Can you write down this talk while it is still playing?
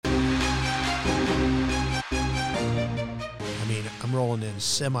in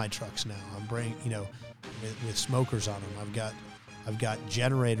semi trucks now. I'm bringing, with smokers on them. I've got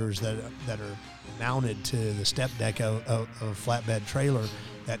generators that are mounted to the step deck of a flatbed trailer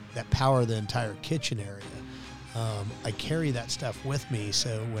that power the entire kitchen area. I carry that stuff with me,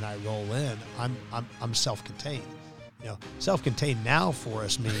 so when I roll in, I'm self-contained. Self-contained now for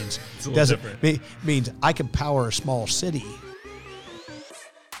us means means I can power a small city.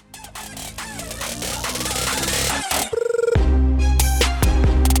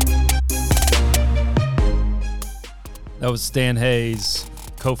 That was Stan Hayes,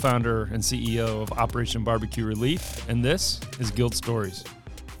 co-founder and CEO of Operation BBQ Relief, and this is Guild Stories.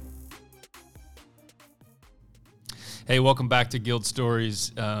 Hey, welcome back to Guild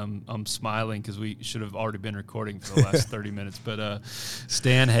Stories. I'm smiling because we should have already been recording for the last 30 minutes. But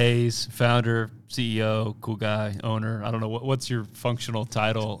Stan Hayes, founder, CEO, cool guy, owner. I don't know, what's your functional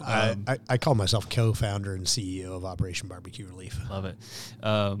title? I call myself co-founder and CEO of Operation BBQ Relief. Love it.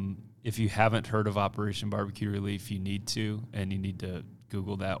 If you haven't heard of Operation BBQ Relief, you need to, and you need to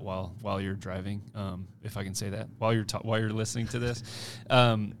Google that while you're driving, if I can say that, while you're listening to this,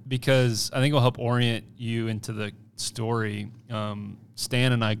 because I think it'll help orient you into the story.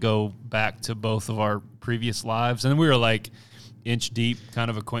 Stan and I go back to both of our previous lives, and we were like inch deep kind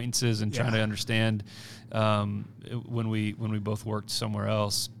of acquaintances and trying to understand when we both worked somewhere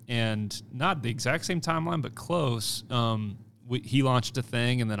else, and not the exact same timeline, but close. He launched a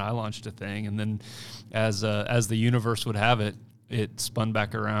thing, and then I launched a thing, and then as the universe would have it, it spun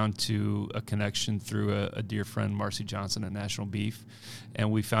back around to a connection through a dear friend, Marcy Johnson at National Beef, and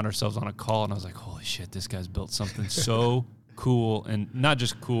we found ourselves on a call, and I was like, holy shit, this guy's built something so cool, and not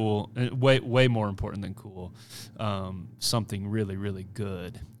just cool, way more important than cool, something really, really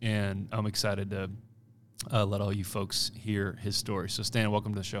good, and I'm excited to let all you folks hear his story. So Stan,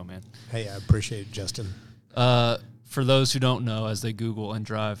 welcome to the show, man. Hey, I appreciate it, Justin. For those who don't know, as they Google and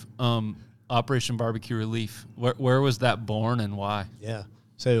drive, Operation BBQ Relief, where was that born and why? Yeah.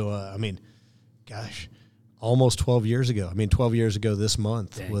 So, almost 12 years ago. 12 years ago this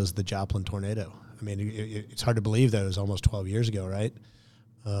month was the Joplin tornado. It's hard to believe that it was almost 12 years ago, right?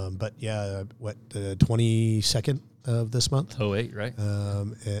 But yeah, the 22nd of this month? 08, right?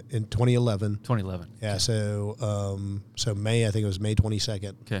 In 2011. 2011. Yeah, okay. So May, I think it was May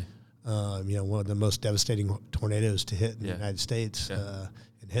 22nd. Okay. One of the most devastating tornadoes to hit in the United States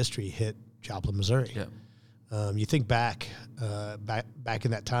in history hit Joplin, Missouri. Yeah. You think back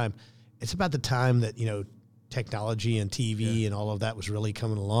in that time, it's about the time that technology and TV and all of that was really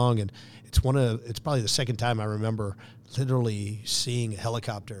coming along, and it's probably the second time I remember literally seeing a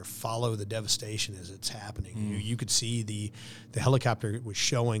helicopter follow the devastation as it's happening. You could see the helicopter was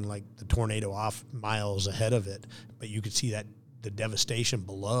showing like the tornado off miles ahead of it, but you could see the devastation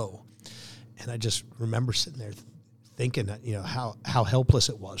below. And I just remember sitting there thinking that, how helpless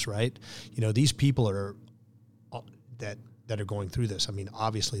it was, right? These people that are going through this.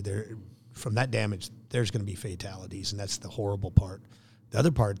 Obviously from that damage, there's going to be fatalities, and that's the horrible part. The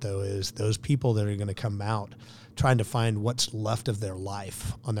other part, though, is those people that are going to come out trying to find what's left of their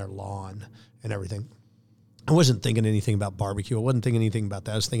life on their lawn and everything. I wasn't thinking anything about barbecue. I wasn't thinking anything about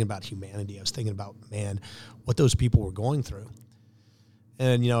that. I was thinking about humanity. I was thinking about, what those people were going through.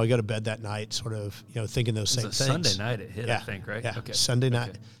 And, I go to bed that night sort of, thinking those same things. Sunday night it hit, I think, right? Yeah, okay. Sunday night.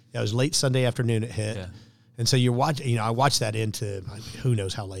 Okay. Yeah, it was late Sunday afternoon it hit. Yeah. And so you're watching, I watched that into who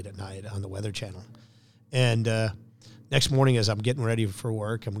knows how late at night on the Weather Channel. And next morning as I'm getting ready for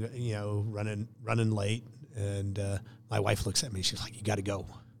work, I'm, running late. And my wife looks at me. She's like, you got to go.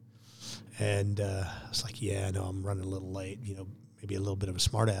 And I was like, yeah, I know I'm running a little late, maybe a little bit of a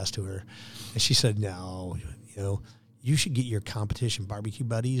smart ass to her. And she said, no, you should get your competition barbecue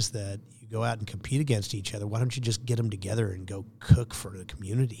buddies that you go out and compete against each other. Why don't you just get them together and go cook for the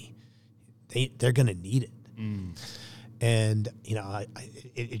community? They're going to need it. And,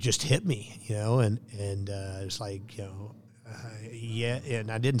 it just hit me, and it's like,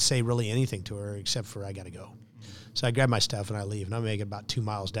 and I didn't say really anything to her except for I got to go. So I grab my stuff and I leave, and I make it about 2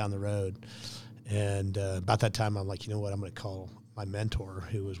 miles down the road. And about that time, I'm like, you know what, I'm going to call my mentor,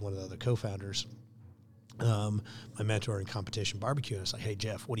 who was one of the other co-founders, my mentor in competition barbecue. And I was like, hey,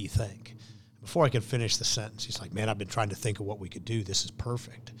 Jeff, what do you think? Before I could finish the sentence, he's like, man, I've been trying to think of what we could do. This is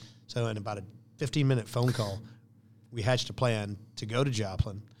perfect. So in about a 15-minute phone call, we hatched a plan to go to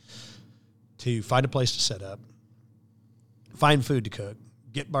Joplin, to find a place to set up, find food to cook,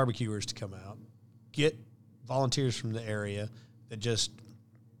 get barbecuers to come out, get volunteers from the area that just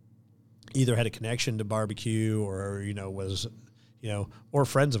either had a connection to barbecue or, was, or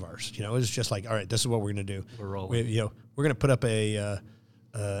friends of ours. It was just like, all right, this is what we're going to do. We're rolling. We're going to put up a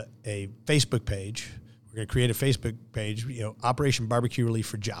Facebook page. we're going to create a Facebook page, Operation BBQ Relief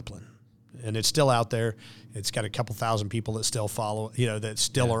for Joplin. And it's still out there. It's got a couple thousand people that still follow, that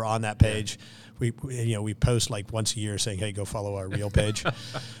still are on that page. Yeah. We post like once a year saying, hey, go follow our real page.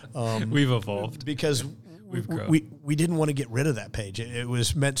 We've evolved. Because we didn't want to get rid of that page. It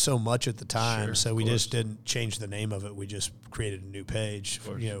was meant so much at the time, so we just didn't change the name of it. We just created a new page,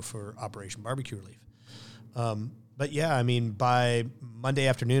 for Operation BBQ Relief. But yeah, I mean, by Monday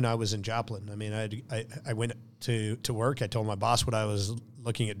afternoon, I was in Joplin. I mean, I went to work. I told my boss what I was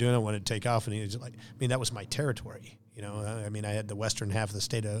looking at doing. I wanted to take off, and he was like, I mean, that was my territory. I mean, I had the western half of the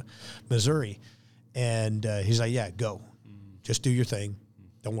state of Missouri, and he's like, yeah, go, just do your thing.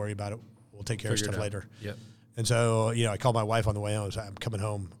 Don't worry about it. We'll take care of stuff later. Yep. And so, I called my wife on the way home. I was like, I'm coming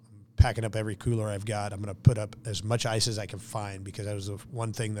home. I'm packing up every cooler I've got. I'm going to put up as much ice as I can find, because that was the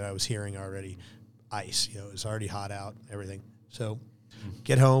one thing that I was hearing already. Ice, it was already hot out, everything. So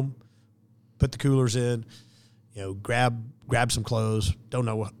get home, put the coolers in, grab some clothes. Don't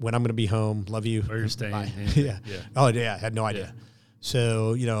know when I'm going to be home. Love you. Where you're staying. Yeah. Oh, yeah. I had no idea. Yeah.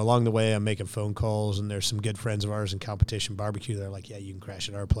 So, along the way, I'm making phone calls, and there's some good friends of ours in Competition Barbecue. They're like, yeah, you can crash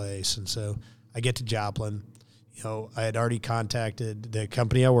at our place. And so I get to Joplin. I had already contacted the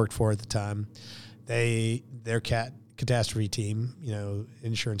company I worked for at the time. Their catastrophe team,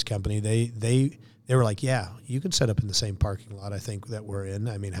 insurance company, they were like, yeah, you can set up in the same parking lot, I think, that we're in.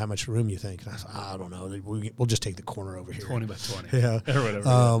 I mean, how much room you think? And I said, I don't know. We'll just take the corner over here. 20 by 20. Yeah. Or whatever.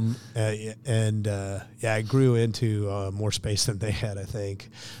 I grew into more space than they had, I think.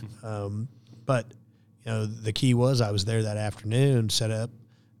 But, the key was I was there that afternoon, set up.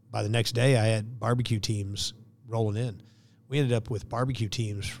 By the next day, I had barbecue teams rolling in. We ended up with barbecue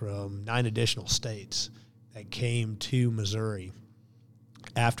teams from 9 additional states that came to Missouri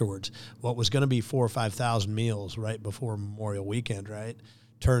afterwards. What was going to be 4,000 or 5,000 meals right before Memorial Weekend, right,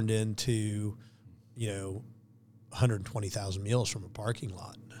 turned into, 120,000 meals from a parking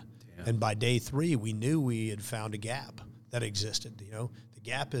lot. Damn. And by day 3, we knew we had found a gap that existed. The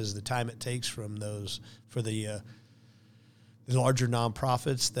gap is the time it takes from those for the larger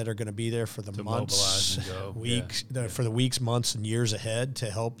nonprofits that are going to be there for the months, weeks, for the weeks, months, and years ahead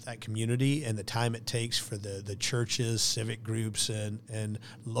to help that community, and the time it takes for the churches, civic groups, and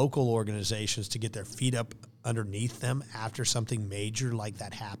local organizations to get their feet up underneath them after something major like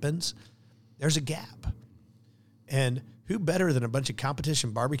that happens. There's a gap. And who better than a bunch of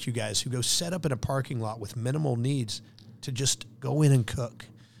Competition Barbecue guys who go set up in a parking lot with minimal needs to just go in and cook,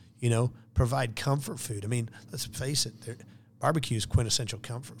 provide comfort food. I mean, let's face it, barbecue is quintessential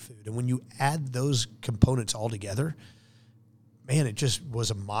comfort food. And when you add those components all together, man, it just was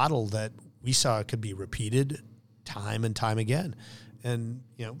a model that we saw could be repeated time and time again. And,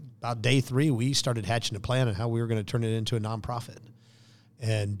 about day 3, we started hatching a plan on how we were going to turn it into a nonprofit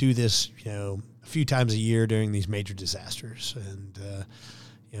and do this, a few times a year during these major disasters. And,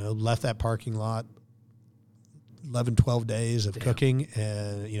 left that parking lot 11, 12 days of cooking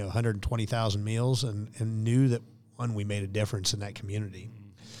and, 120,000 meals and knew that, one, we made a difference in that community.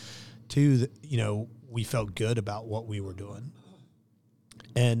 2, we felt good about what we were doing.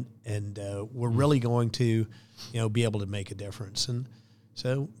 And we're really going to, be able to make a difference. And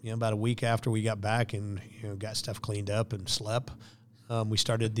so, about a week after we got back and, got stuff cleaned up and slept, we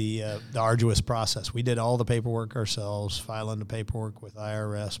started the arduous process. We did all the paperwork ourselves, filing the paperwork with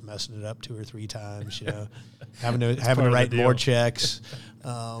IRS, messing it up 2 or 3 times, having to write more checks.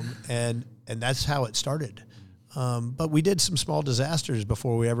 And that's how it started. But we did some small disasters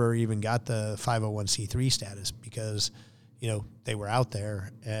before we ever even got the 501c3 status because, they were out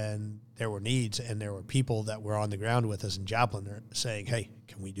there and there were needs and there were people that were on the ground with us in Joplin saying, hey,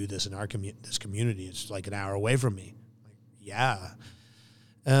 can we do this in our this community? It's like an hour away from me. Like, yeah.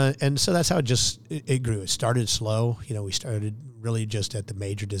 And so that's how it grew. It started slow. We started really just at the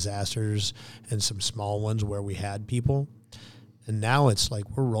major disasters and some small ones where we had people. And now it's like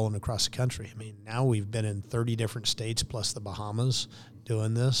we're rolling across the country. I mean, now we've been in 30 different states plus the Bahamas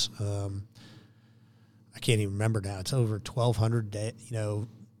doing this. I can't even remember now. It's over 1,200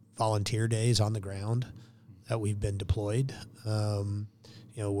 volunteer days on the ground that we've been deployed.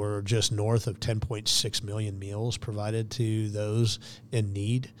 We're just north of 10.6 million meals provided to those in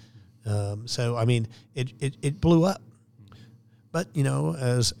need. So, I mean, it blew up. But,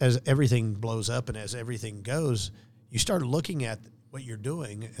 as everything blows up and as everything goes, you start looking at what you're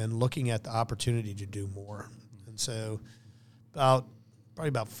doing and looking at the opportunity to do more. And so probably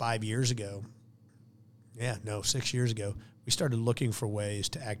about 5 years ago, 6 years ago, we started looking for ways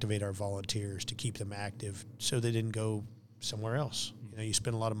to activate our volunteers to keep them active so they didn't go somewhere else. You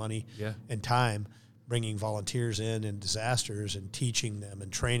spend a lot of money and time bringing volunteers in disasters and teaching them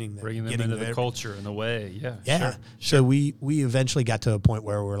and training them. Bringing them into the culture and the way. Yeah. Yeah. Sure. So we eventually got to a point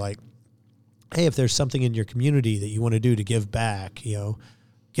where we're like, hey, if there's something in your community that you want to do to give back,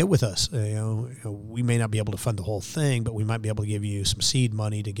 get with us. We may not be able to fund the whole thing, but we might be able to give you some seed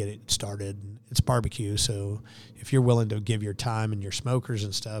money to get it started. It's barbecue, so if you're willing to give your time and your smokers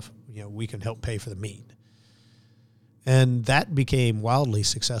and stuff, we can help pay for the meat. And that became wildly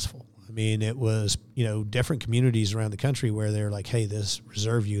successful. I mean, it was, different communities around the country where they're like, hey, this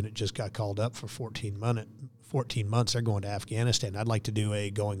reserve unit just got called up for 14 months. They're going to Afghanistan. I'd like to do a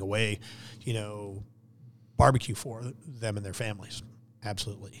going away, barbecue for them and their families.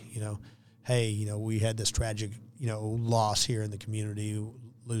 Absolutely. Hey, we had this tragic, loss here in the community,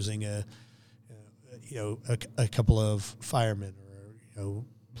 losing a couple of firemen or,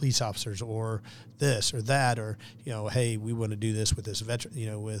 police officers or this or that, or, hey, we want to do this with this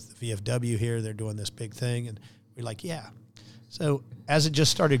veteran, with VFW here, they're doing this big thing. And we're like, yeah. So as it just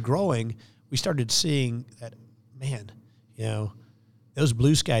started growing, we started seeing that, man, those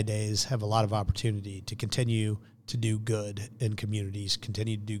blue sky days have a lot of opportunity to continue to do good in communities,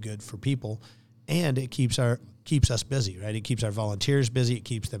 continue to do good for people. And it keeps us busy, right? It keeps our volunteers busy. It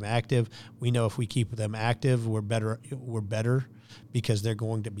keeps them active. We know if we keep them active, we're better because they're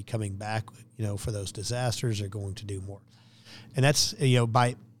going to be coming back, for those disasters. They're going to do more. And that's,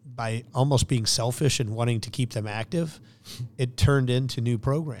 by almost being selfish and wanting to keep them active, it turned into new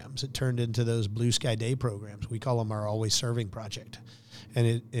programs. It turned into those Blue Sky Day programs. We call them our Always Serving Project.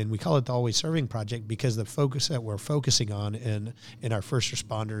 And we call it the Always Serving Project because the focus that we're focusing on in our first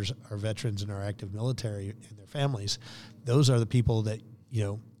responders, our veterans, and our active military and their families, those are the people that,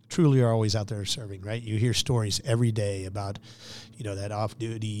 truly are always out there serving, right? You hear stories every day about, that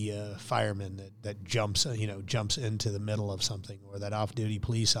off-duty fireman that jumps into the middle of something, or that off-duty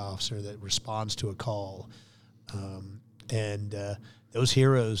police officer that responds to a call. And those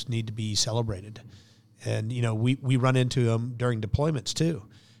heroes need to be celebrated. And, we run into them during deployments too.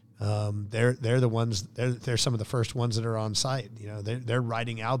 They're the ones, they're some of the first ones that are on site. They're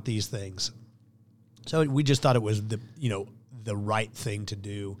writing out these things. So we just thought it was the right thing to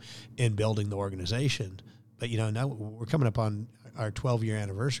do in building the organization. But, now we're coming up on our 12-year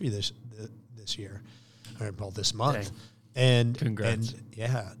anniversary this year, or this month. Dang. And congrats. And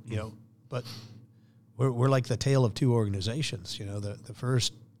yeah, but we're like the tale of two organizations. The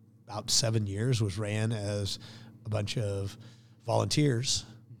first about 7 years was ran as a bunch of volunteers,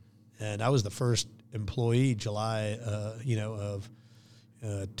 and I was the first employee July of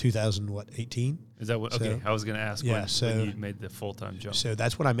 2018. Is that what? Okay, I was going to ask when you made the full-time jump. So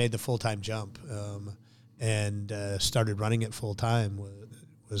that's when I made the full-time jump, and started running it full-time.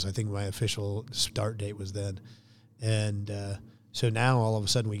 Was I think my official start date was then, and so now all of a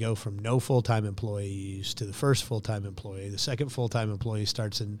sudden we go from no full-time employees to the first full-time employee. The second full-time employee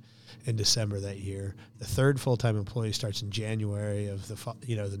starts in December that year. The third full-time employee starts in January of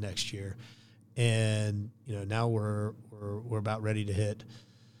the next year, and now we're about ready to hit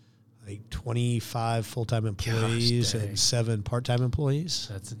like 25 full-time employees and 7 part-time employees.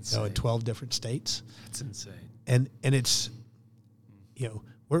 That's insane. In 12 different states. That's insane. And it's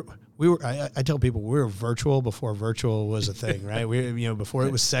I tell people we were virtual before virtual was a thing, right? Before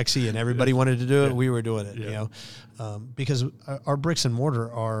it was sexy and everybody wanted to do it, we were doing it, because our bricks and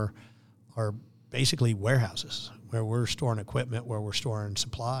mortar are basically warehouses where we're storing equipment, where we're storing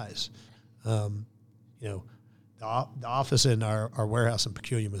supplies. The office in our warehouse in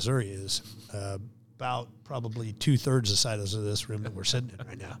Peculiar, Missouri is about probably 2/3 the size of this room that we're sitting in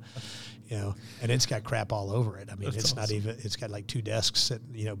right now. And it's got crap all over it. I mean, it's awesome. Not even, it's got like 2 desks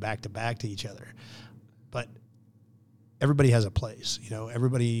sitting, back to back to each other. But everybody has a place,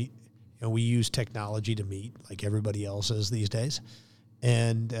 everybody, we use technology to meet like everybody else is these days.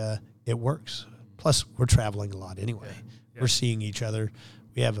 And it works. Plus, we're traveling a lot anyway. Yeah. We're seeing each other.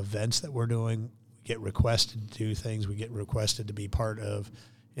 We have events that we're doing. We get requested to do things. We get requested to be part of,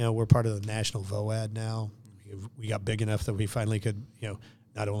 we're part of the National VOAD now. We got big enough that we finally could,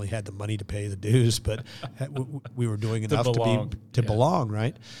 not only had the money to pay the dues, but we were doing enough to belong,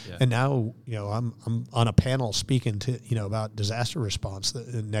 right? Yeah. And now, I'm on a panel speaking to, about disaster response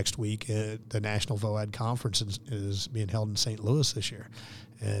next week. The National VOAD conference is being held in St. Louis this year.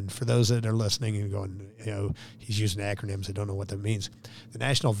 And for those that are listening and going, he's using acronyms, I don't know what that means. The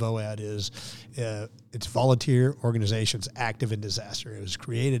National VOAD is, it's volunteer organizations active in disaster. It was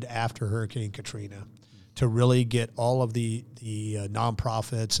created after Hurricane Katrina to really get all of the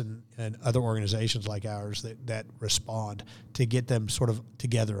nonprofits and other organizations like ours that respond, to get them sort of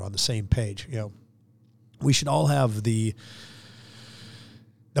together on the same page. We should all have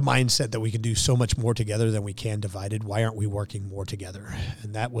the mindset that we can do so much more together than we can divided. Why aren't we working more together?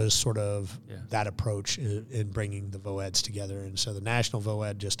 And that was sort of that approach in bringing the VOADs together. And so the national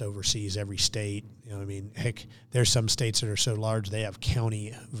VOAD just oversees every state. You know, I mean, heck, there's some states that are so large they have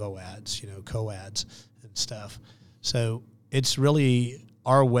county VOADs, you know, COADs and stuff. So it's really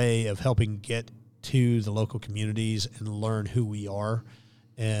our way of helping get to the local communities and learn who we are,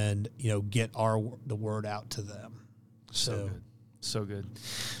 and you know, get the word out to them. So good.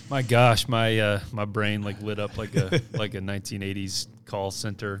 My gosh, my brain like lit up like a 1980s call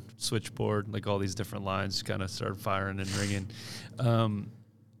center switchboard, like all these different lines kind of started firing and ringing.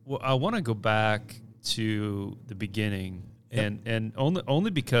 Well, I want to go back to the beginning, and only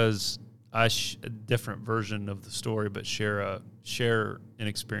because a different version of the story, but share an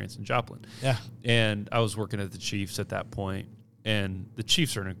experience in Joplin. Yeah. And I was working at the Chiefs at that point, and the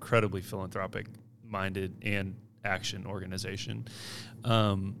Chiefs are an incredibly philanthropic minded and action organization.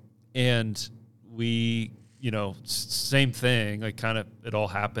 And we, you know, same thing, like kind of it all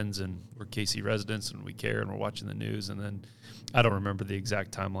happens and we're KC residents and we care and we're watching the news. And then I don't remember the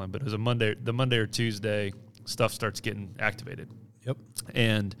exact timeline, but it was the Monday or Tuesday, stuff starts getting activated. Yep.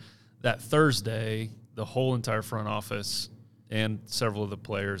 And that Thursday, the whole entire front office and several of the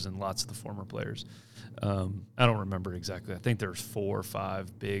players and lots of the former players, I don't remember exactly. I think there's 4 or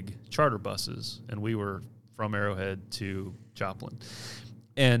 5 big charter buses, and we were from Arrowhead to Joplin.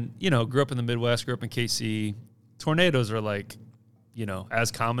 And, you know, grew up in the Midwest, grew up in KC. Tornadoes are like, you know,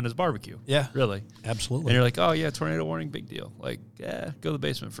 as common as barbecue. Yeah. Really. Absolutely. And you're like, oh, yeah, tornado warning, big deal. Like, yeah, go to the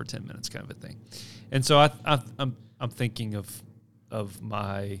basement for 10 minutes kind of a thing. And so I'm thinking of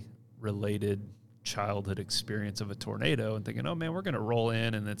my related childhood experience of a tornado and thinking, oh, man, we're going to roll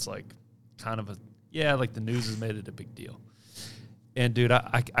in, and it's like kind of like the news has made it a big deal. And, dude,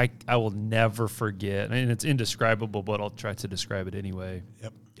 I will never forget, and it's indescribable, but I'll try to describe it anyway.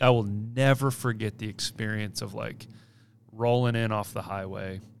 Yep. I will never forget the experience of, like, rolling in off the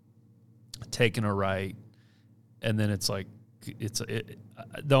highway, taking a right, and then it's like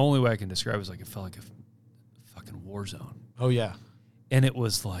the only way I can describe it is like it felt like a fucking war zone. Oh, yeah. And it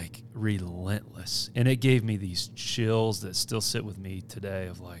was, like, relentless. And it gave me these chills that still sit with me today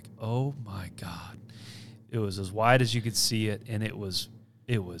of, like, oh, my God. It was as wide as you could see it, and it was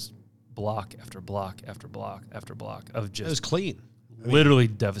block after block after block after block of just. It was clean. Literally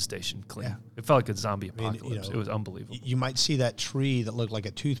devastation clean. Yeah. It felt like a zombie apocalypse. You know, it was unbelievable. You might see that tree that looked like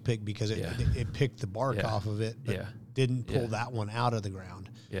a toothpick because it picked the bark off of it, but didn't pull that one out of the ground.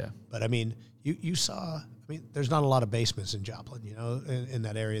 Yeah. But, I mean, you saw, I mean, there's not a lot of basements in Joplin, you know. In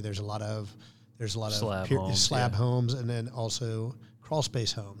that area, there's a lot of slab homes, and then also crawl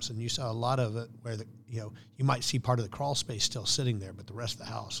space homes. And you saw a lot of it where, you might see part of the crawl space still sitting there, but the rest of the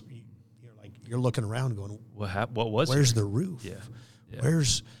house, you're looking around going, where's the roof? Yeah.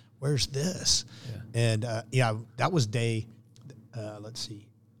 Where's this? Yeah. And that was day. Let's see.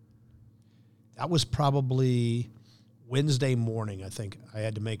 That was probably Wednesday morning. I think I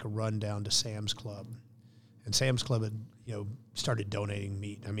had to make a run down to Sam's Club, and Sam's Club had started donating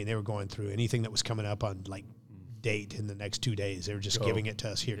meat. I mean, they were going through anything that was coming up on like date in the next 2 days. They were just giving it to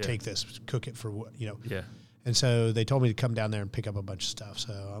us. Here, take this, cook it for . Yeah. And so they told me to come down there and pick up a bunch of stuff.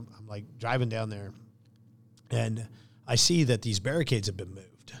 So I'm like driving down there, and I see that these barricades have been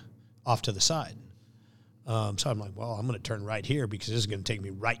moved off to the side. So I'm like, well, I'm going to turn right here because this is going to take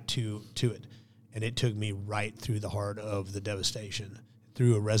me right to it. And it took me right through the heart of the devastation,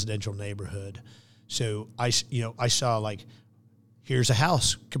 through a residential neighborhood. So I saw, like, here's a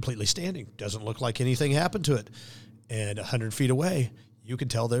house completely standing. Doesn't look like anything happened to it. And 100 feet away, you can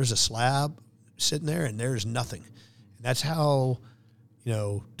tell there's a slab sitting there and there's nothing. And that's how,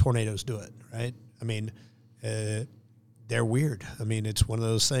 tornadoes do it, right? I mean, they're weird. I mean, it's one of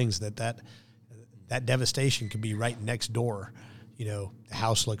those things that devastation can be right next door. The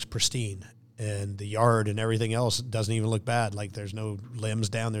house looks pristine, and the yard and everything else doesn't even look bad. Like, there's no limbs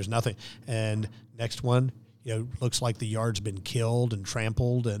down, there's nothing. And next one, looks like the yard's been killed and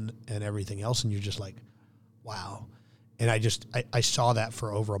trampled and everything else. And you're just like, wow. And I saw that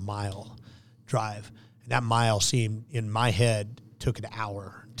for over a mile drive. And that mile seemed, in my head, took an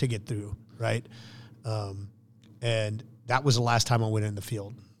hour to get through, right? And that was the last time I went in the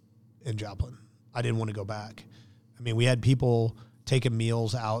field in Joplin. I didn't want to go back. I mean, we had people taking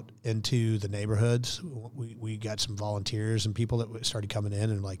meals out into the neighborhoods. We got some volunteers and people that started coming in,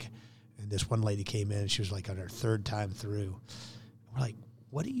 and this one lady came in, and she was like on her 3rd time through. We're like,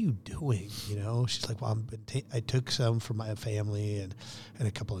 what are you doing? She's like, well, I took some for my family and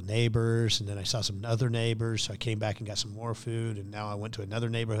a couple of neighbors, and then I saw some other neighbors, so I came back and got some more food, and now I went to another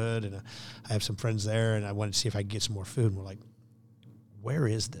neighborhood, and I have some friends there, and I wanted to see if I could get some more food. And we're like, where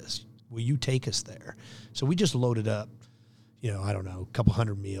is this? Will you take us there? So we just loaded up, I don't know, a couple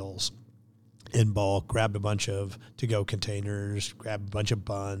hundred meals in bulk, grabbed a bunch of to-go containers, grabbed a bunch of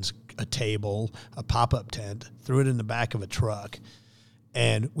buns, a table, a pop-up tent, threw it in the back of a truck.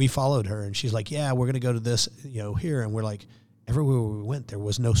 And we followed her, and she's like, yeah, we're going to go to this, here. And we're like, everywhere we went, there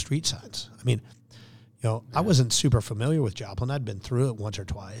was no street signs. I mean, I wasn't super familiar with Joplin. I'd been through it once or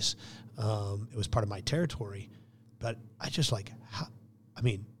twice. It was part of my territory. But I just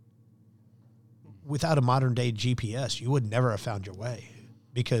without a modern-day GPS, you would never have found your way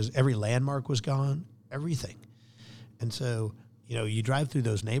because every landmark was gone, everything. And so, you drive through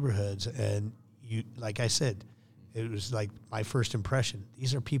those neighborhoods, and like I said, it was like my first impression.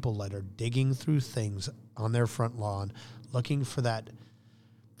 These are people that are digging through things on their front lawn, looking for that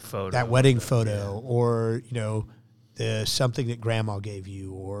photo, that wedding photo, or the something that grandma gave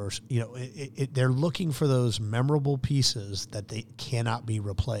you, or they're looking for those memorable pieces that they cannot be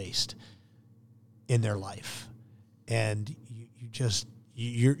replaced in their life, and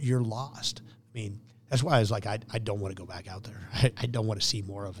you're lost. I mean, that's why I was like, I don't want to go back out there. I don't want to see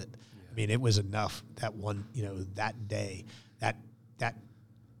more of it. I mean, it was enough that one, that day, that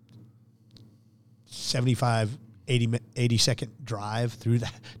 75, 80 second drive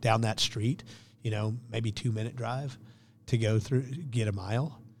down that street, maybe 2 minute drive to go through, get a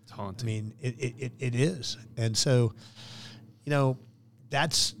mile. It's haunting. I mean, it is. And so,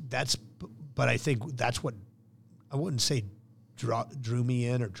 that's, but I think that's what, I wouldn't say drew me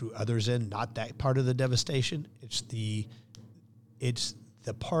in or drew others in, not that part of the devastation. It's the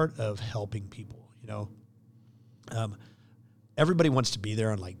part of helping people, everybody wants to be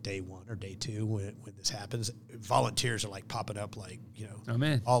there on like day one or day two when this happens. Volunteers are like popping up like,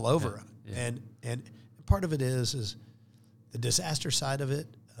 all over. Yeah. And part of it is the disaster side of it.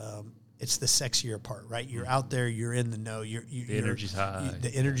 It's the sexier part, right? You're out there, you're in the know, the energy's high.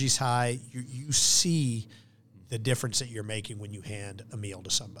 The energy's high. You see the difference that you're making when you hand a meal to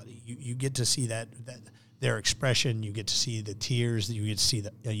somebody. You get to see that their expression, you get to see the tears, you get to see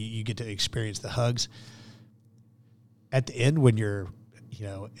you get to experience the hugs. At the end, when you're,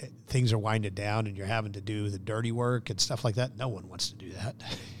 things are winding down and you're having to do the dirty work and stuff like that, no one wants to do that.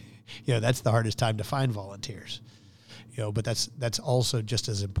 That's the hardest time to find volunteers. But that's also just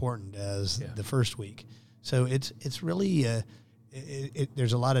as important as the first week. So it's really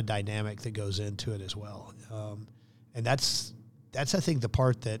there's a lot of dynamic that goes into it as well. And that's I think the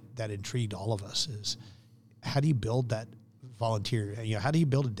part that intrigued all of us is, how do you build that volunteer? How do you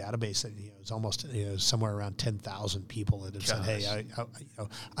build a database that is almost somewhere around 10,000 people that have said, hey,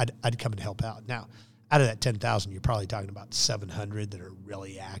 I'd come and help out. Now, out of that 10,000, you're probably talking about 700 that are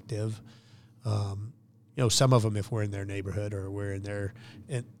really active. Some of them, if we're in their neighborhood or we're in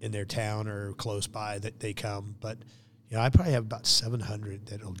their town or close by, that they come. But I probably have about 700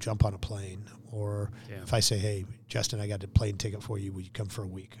 that'll jump on a plane. Or if I say, hey, Justin, I got a plane ticket for you, will you come for a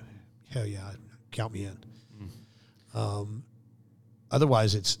week? Hell yeah, count me in.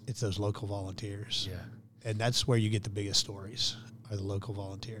 Otherwise, it's those local volunteers. Yeah. And that's where you get the biggest stories, are the local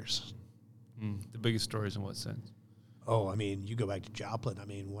volunteers. The biggest stories in what sense? Oh, I mean, you go back to Joplin. I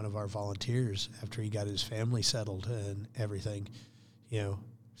mean, one of our volunteers, after he got his family settled and everything,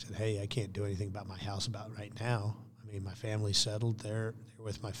 said, hey, I can't do anything about my house about right now. I mean, my family's settled. They're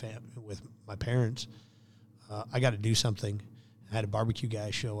with with my parents. I got to do something. I had a barbecue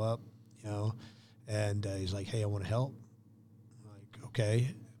guy show up, and he's like, hey, I want to help. I'm like, okay,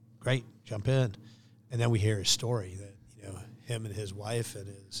 great, jump in. And then we hear his story that, him and his wife and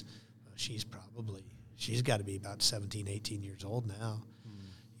she's got to be about 17, 18 years old now,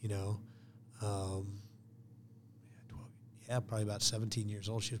 probably about 17 years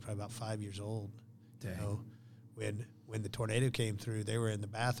old. She was probably about 5 years old. Dang. When the tornado came through, they were in the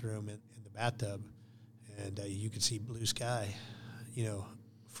bathroom in the bathtub, and you could see blue sky,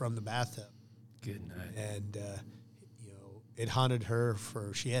 from the bathtub. Good night. And it haunted her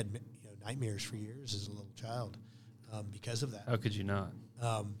she had nightmares for years as a little child because of that. How could you not?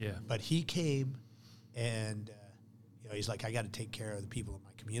 But he came, and he's like, I got to take care of the people in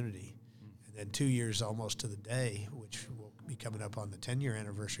my community. And then 2 years almost to the day, which will be coming up on the 10-year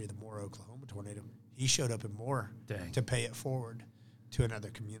anniversary of the Moore, Oklahoma tornado, he showed up in Moore to pay it forward to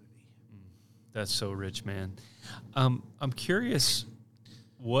another community. That's so rich, man. I'm curious,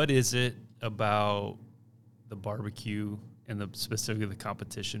 what is it about the barbecue and specifically the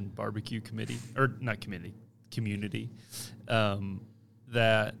competition barbecue committee, or not community,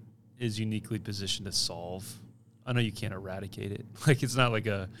 that is uniquely positioned to solve? I know you can't eradicate it. Like, it's not like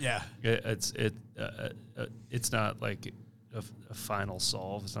it's not like a final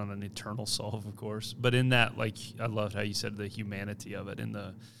solve. It's not an eternal solve, of course. But in that, like, I loved how you said the humanity of it and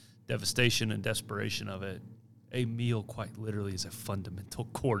the devastation and desperation of it. A meal quite literally is a fundamental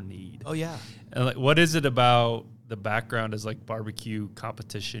core need. Oh, yeah. And like, what is it about the background as like barbecue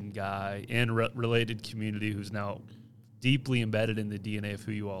competition guy and related community who's now deeply embedded in the DNA of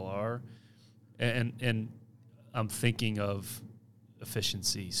who you all are? And I'm thinking of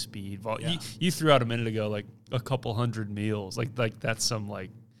efficiency, speed, volume. You threw out a minute ago like a couple hundred meals. Like that's some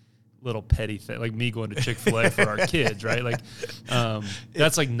like little petty thing, like me going to Chick-fil-A for our kids, right? Like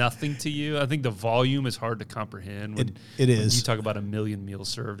that's like nothing to you. I think the volume is hard to comprehend. When, it is. When you talk about 1 million meals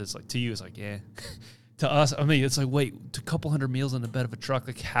served, it's like, to you, it's like, yeah. To us, I mean, it's like, wait, a couple hundred meals in the bed of a truck,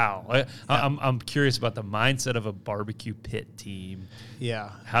 like how? I'm curious about the mindset of a barbecue pit team.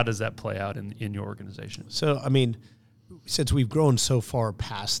 Yeah. How does that play out in your organization? So, I mean, since we've grown so far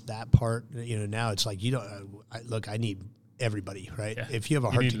past that part, now it's like, I need everybody, right? Yeah. If you have a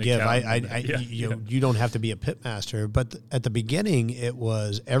heart to give, you don't have to be a pit master. But at the beginning, it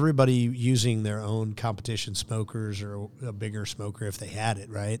was everybody using their own competition smokers or a bigger smoker if they had it,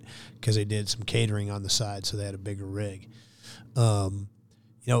 right? Because they did some catering on the side, so they had a bigger rig.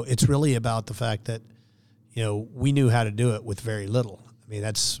 It's really about the fact that, we knew how to do it with very little. I mean,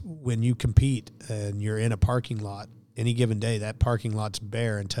 that's when you compete and you're in a parking lot, any given day, that parking lot's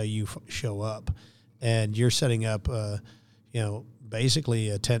bare until you show up. And you're setting up basically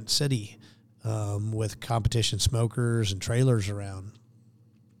a tent city with competition smokers and trailers around.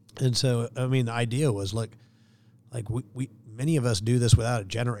 And so, I mean, the idea was, look, like we many of us do this without a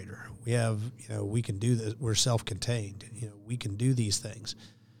generator. We have, we can do this. We're self-contained. We can do these things.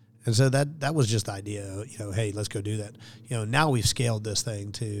 And so that was just the idea, hey, let's go do that. Now we've scaled this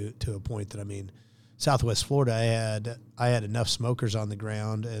thing to a point that, I mean, Southwest Florida, I had enough smokers on the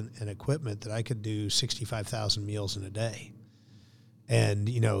ground and equipment that I could do 65,000 meals in a day. And,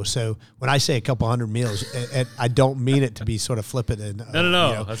 so when I say a couple hundred meals, I don't mean it to be sort of flippant. And,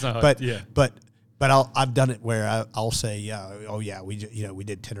 no, that's not how but I've done it where I'll say, we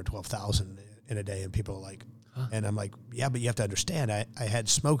did 10 or 12,000 in a day. And people are like, huh? And I'm like, yeah, but you have to understand, I had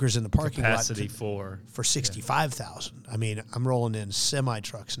smokers in the parking capacity lot for 65,000. I mean, I'm rolling in semi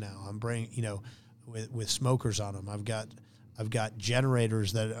trucks now. I'm bringing, with smokers on them. I've got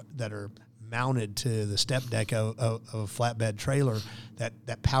generators that are mounted to the step deck of a flatbed trailer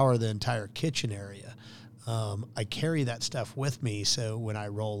that power the entire kitchen area. I carry that stuff with me, so when I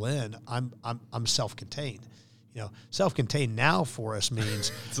roll in, I'm self-contained. Self-contained now for us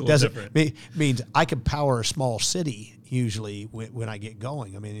means means I can power a small city usually when I get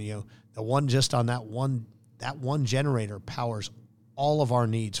going. I mean, the one just on that one generator powers all of our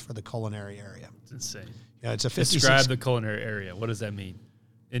needs for the culinary area. It's insane. It's a 56. Describe the culinary area. What does that mean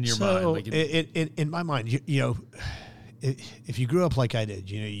in your mind? Like in my mind, if you grew up like I did,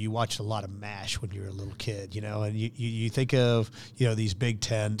 you watched a lot of MASH when you were a little kid, and you think of, these big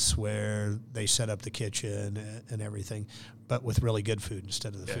tents where they set up the kitchen and everything, but with really good food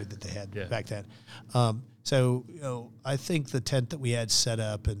instead of the food that they had back then. So I think the tent that we had set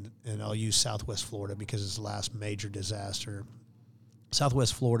up, and I'll use Southwest Florida because it's the last major disaster.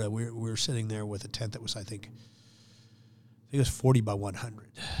 Southwest Florida, we were sitting there with a tent that was, I think it was 40 by 100.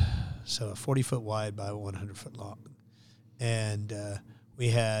 So a 40-foot wide by 100-foot long. And we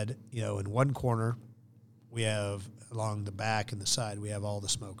had, in one corner, we have along the back and the side, we have all the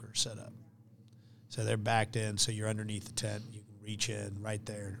smokers set up. So they're backed in, so you're underneath the tent. You can reach in right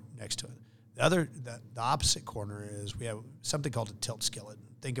there next to it. The opposite corner is we have something called a tilt skillet.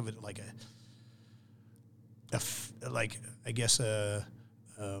 Think of it like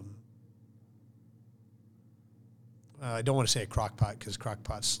I don't want to say a crock pot because crock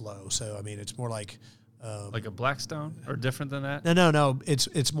pot's slow. So, I mean, it's more like a Blackstone or different than that? No.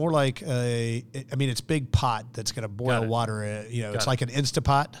 It's more like it's big pot that's going to boil water. It's like an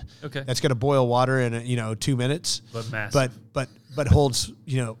Instapot. Okay. That's going to boil water in 2 minutes. But massive. But holds,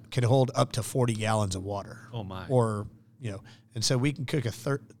 can hold up to 40 gallons of water. Oh my. Or, and so we can cook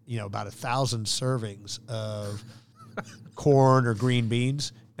about 1,000 servings of corn or green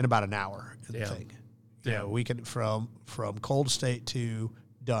beans in about an hour in the thing. We can from cold state to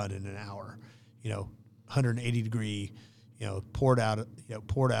done in an hour. 180 degree, poured out,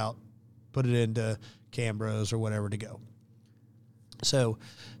 put it into Cambros or whatever to go. So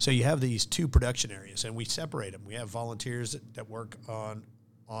you have these two production areas, and we separate them. We have volunteers that work on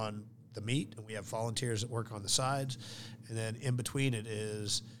the meat, and we have volunteers that work on the sides, and then in between it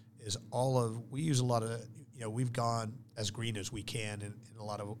is we use a lot of, we've gone as green as we can in a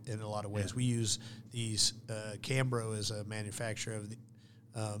lot of ways. We use these Cambro is a manufacturer of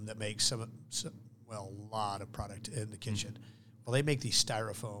that makes a lot of product in the kitchen. Well, they make these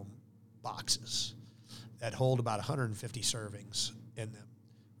styrofoam boxes that hold about 150 servings in them.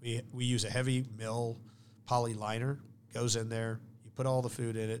 We use a heavy mill poly liner, goes in there, you put all the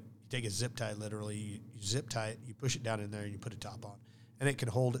food in it, you take a zip tie, literally, you zip tie it, you push it down in there, and you put a top on. And it can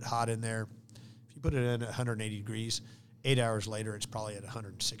hold it hot in there. If you put it in at 180 degrees, 8 hours later, it's probably at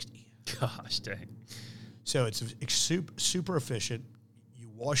 160. Gosh, dang. So it's super efficient. You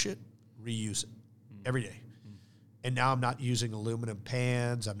wash it, reuse it every day. And now I'm not using aluminum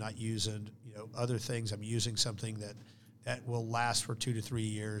pans. I'm not using, other things. I'm using something that will last for 2 to 3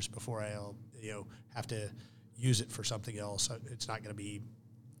 years before I'll, have to use it for something else. It's not going to be,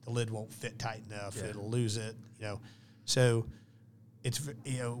 the lid won't fit tight enough. Yeah. It'll lose it, So it's,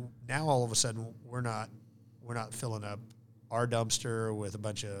 now all of a sudden we're not filling up our dumpster with a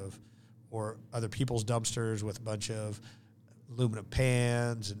bunch of, or other people's dumpsters with a bunch of aluminum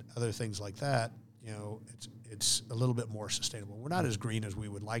pans and other things like that. It's a little bit more sustainable. We're not as green as we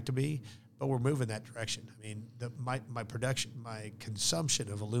would like to be, but we're moving that direction. I mean, my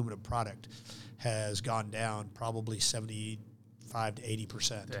consumption of aluminum product has gone down probably 75 to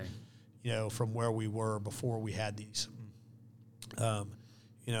 80%. Dang. From where we were before we had these. And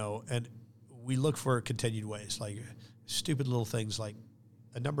we look for continued ways, like stupid little things like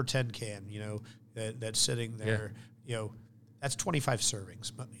a number 10 can, that's sitting there, that's 25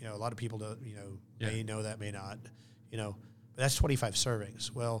 servings. But, a lot of people don't, may know that, may not, but that's 25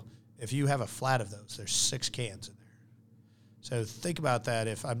 servings. Well, if you have a flat of those, there's 6 cans in there. So think about that.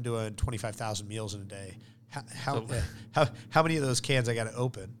 If I'm doing 25,000 meals in a day, how many of those cans I got to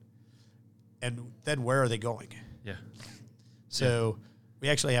open, and then where are they going? Yeah. So we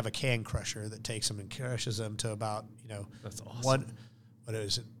actually have a can crusher that takes them and crushes them to about, that's awesome.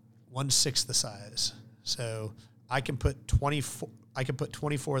 1/6 the size. So I can put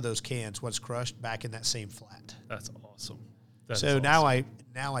 24 of those cans, once crushed, back in that same flat. That's awesome. Now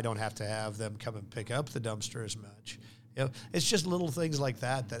I don't have to have them come and pick up the dumpster as much. It's just little things like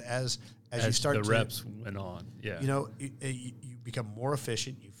that as you start the reps went on. Yeah. You become more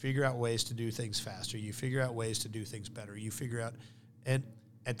efficient. You figure out ways to do things faster. You figure out ways to do things better. You figure out, and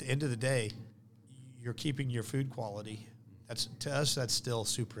at the end of the day, you're keeping your food quality. To us, that's still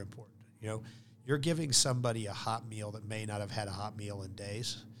super important. You're giving somebody a hot meal that may not have had a hot meal in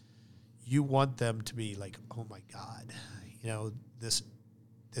days. You want them to be like, oh my God, this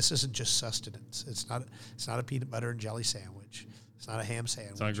isn't just sustenance. It's not a peanut butter and jelly sandwich. It's not a ham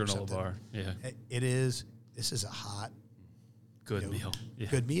sandwich. It's not a granola bar. Yeah. It is. This is a hot, good meal. Yeah.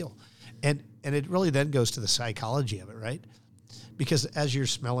 Good meal, and it really then goes to the psychology of it, right? Because as you're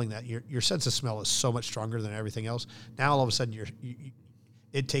smelling that, your sense of smell is so much stronger than everything else. Now all of a sudden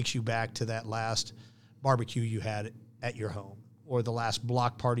it takes you back to that last barbecue you had at your home, or the last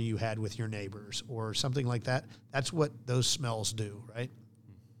block party you had with your neighbors, or something like that. That's what those smells do, right?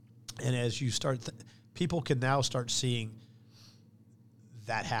 And as you start, people can now start seeing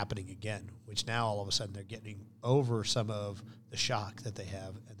that happening again, which now all of a sudden they're getting over some of the shock that they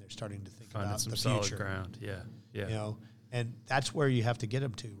have, and they're starting to think about some the solid future. Ground. Yeah. And that's where you have to get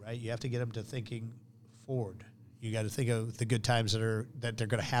them to, right? You have to get them to thinking forward. You got to think of the good times that they're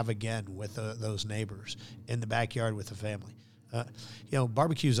going to have again with those neighbors in the backyard with the family.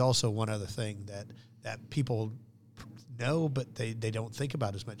 Barbecue is also one other thing that people know, but they don't think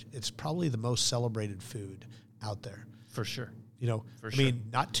about as much. It's probably the most celebrated food out there. For sure. I mean,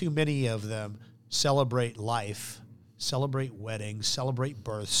 not too many of them celebrate life, celebrate weddings, celebrate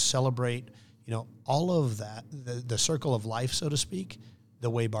births, celebrate, all of that, the circle of life, so to speak, the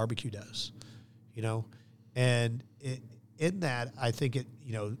way barbecue does, and in that, I think it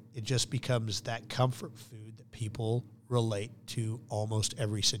just becomes that comfort food that people relate to almost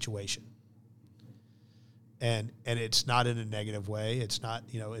every situation. And it's not in a negative way. It's not,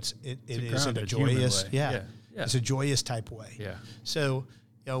 it is in a joyous, yeah. It's a joyous type way. Yeah. So,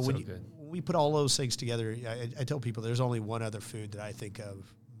 when we put all those things together, I tell people there's only one other food that I think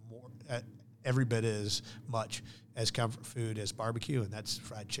of more, every bit as much as comfort food as barbecue, and that's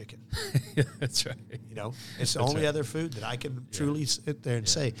fried chicken. That's right. It's the only other food that I can truly sit there and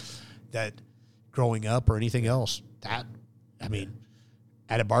say that growing up or anything else, at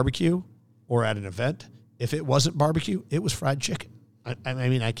a barbecue or at an event, if it wasn't barbecue, it was fried chicken. I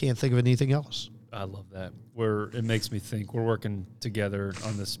mean, I can't think of anything else. I love that. It makes me think. We're working together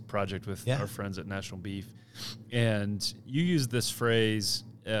on this project with our friends at National Beef, and you use this phrase,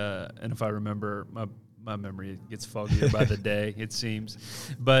 and if I remember, my memory gets foggier by the day, it seems.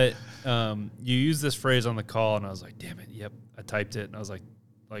 But you used this phrase on the call, and I was like, damn it, yep. I typed it, and I was like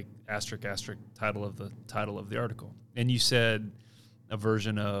asterisk, title of the article. And you said a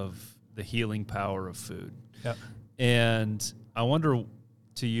version of the healing power of food. Yep. And I wonder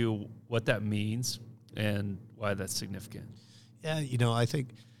to you what that means and why that's significant. Yeah, I think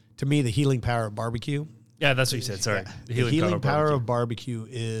to me the healing power of barbecue. Yeah, that's what you said. Sorry. Yeah, the healing power of barbecue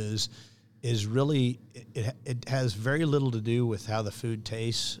is really it has very little to do with how the food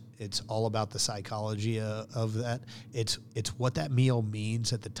tastes. It's all about the psychology of that. It's what that meal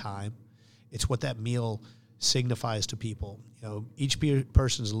means at the time. It's what that meal signifies to people. Each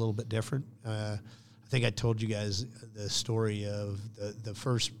person is a little bit different. I think I told you guys the story of the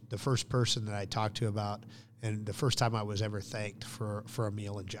first person that I talked to about, and the first time I was ever thanked for a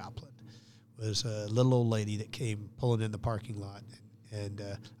meal in Joplin was a little old lady that came pulling in the parking lot. And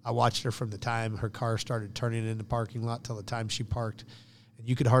I watched her from the time her car started turning in the parking lot till the time she parked. And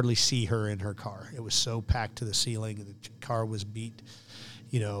you could hardly see her in her car. It was so packed to the ceiling, and the car was beat.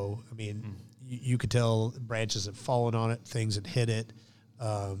 You could tell branches had fallen on it, things had hit it.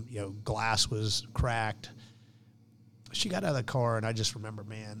 Glass was cracked. She got out of the car, and I just remember,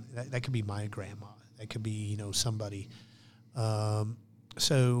 man, that could be my grandma. That could be, somebody.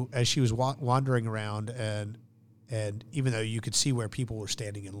 So as she was wandering around, and even though you could see where people were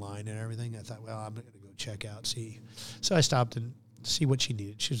standing in line and everything, I thought, well, I'm going to go check out, see. So I stopped and see what she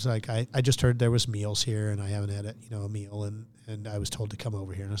needed. She was like, I just heard there was meals here, and I haven't had a meal, and I was told to come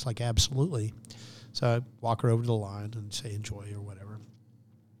over here. And I was like, absolutely. So I walk her over to the line and say, enjoy or whatever.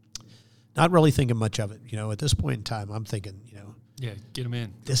 Not really thinking much of it. At this point in time, I'm thinking, yeah, get them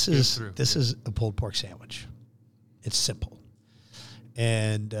in. This is a pulled pork sandwich. It's simple.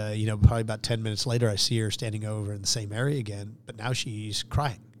 And, probably about 10 minutes later, I see her standing over in the same area again, but now she's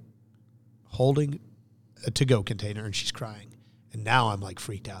crying, holding a to-go container, and she's crying. And now I'm like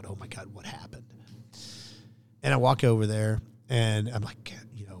freaked out. Oh my God, what happened? And I walk over there, and I'm like,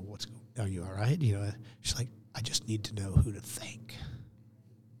 are you all right? She's like, I just need to know who to thank.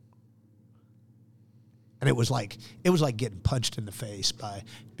 And it was like getting punched in the face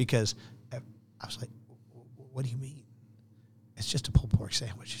because I was like, what do you mean? It's just a pulled pork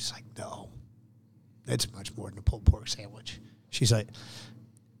sandwich. She's like, no, it's much more than a pulled pork sandwich. She's like,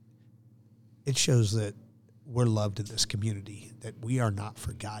 it shows that we're loved in this community, that we are not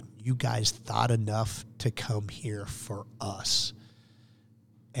forgotten. You guys thought enough to come here for us.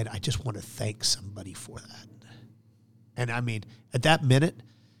 And I just want to thank somebody for that. And I mean, at that minute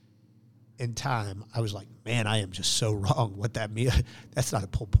in time, I was like, man, I am just so wrong. What that means, that's not a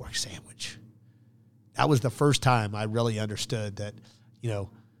pulled pork sandwich. That was the first time I really understood that,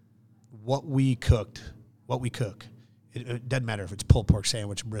 what we cook, it doesn't matter if it's pulled pork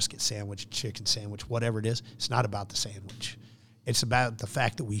sandwich, brisket sandwich, chicken sandwich, whatever it is. It's not about the sandwich. It's about the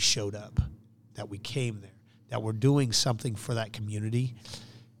fact that we showed up, that we came there, that we're doing something for that community.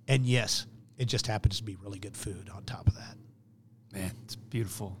 And yes, it just happens to be really good food on top of that. Man, it's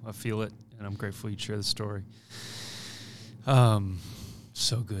beautiful. I feel it, and I'm grateful you share the story.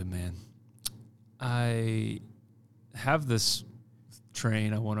 So good, man. I have this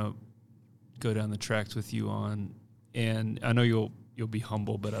train I want to go down the tracks with you on, and I know you'll be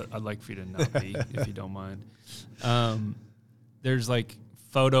humble, but I'd like for you to not be, if you don't mind. There's like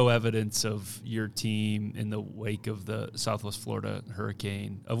photo evidence of your team in the wake of the Southwest Florida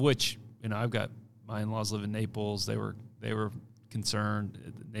hurricane, of which, I've got my in-laws live in Naples. They were concerned.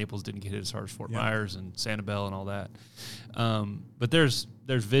 Naples didn't get hit as hard as Fort Myers and Sanibel and all that. But there's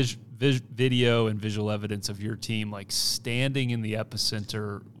video and visual evidence of your team like standing in the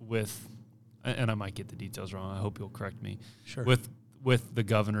epicenter with, and I might get the details wrong. I hope you'll correct me. Sure. With the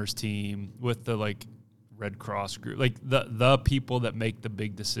governor's team, with the like Red Cross group, like the people that make the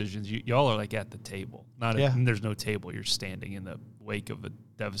big decisions. Y'all are like at the table. There's no table. You're standing in the wake of a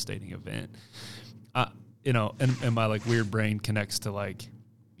devastating event. And my like weird brain connects to like,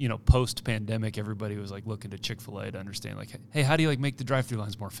 post pandemic, everybody was like looking to Chick-fil-A to understand like, hey, how do you like make the drive-through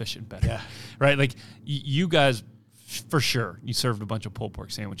lines more efficient, better? Yeah. Right. Like you guys, for sure, you served a bunch of pulled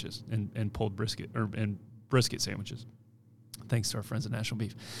pork sandwiches and pulled brisket and brisket sandwiches. Thanks to our friends at National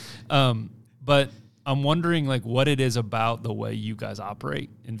Beef. But I'm wondering like what it is about the way you guys operate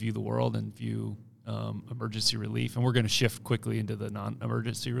and view the world and view emergency relief. And we're going to shift quickly into the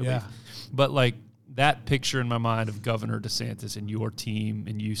non-emergency relief. Yeah. But like, that picture in my mind of Governor DeSantis and your team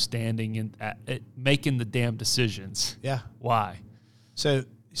and you standing making the damn decisions. Yeah. Why? So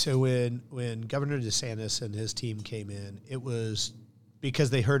when Governor DeSantis and his team came in, it was because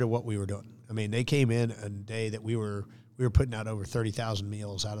they heard of what we were doing. I mean, they came in a day that we were putting out over 30,000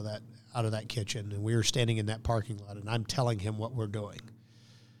 meals out of that kitchen, and we were standing in that parking lot, and I'm telling him what we're doing.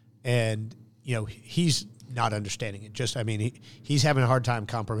 And, he's not understanding it. He's having a hard time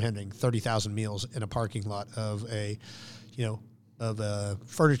comprehending 30,000 meals in a parking lot of a a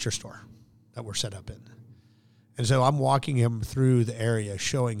furniture store that we're set up in. And so I'm walking him through the area,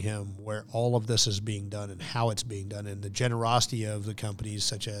 showing him where all of this is being done and how it's being done, and the generosity of the companies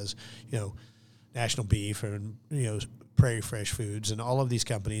such as, National Beef and, Prairie Fresh Foods and all of these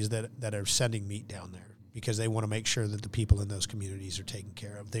companies that are sending meat down there because they want to make sure that the people in those communities are taken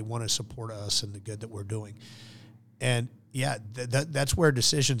care of. They want to support us and the good that we're doing. And, that's where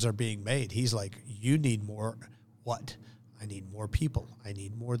decisions are being made. He's like, you need more what? I need more people. I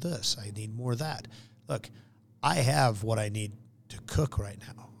need more this. I need more that. Look, I have what I need to cook right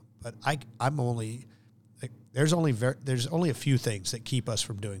now, but I'm only like, there's only a few things that keep us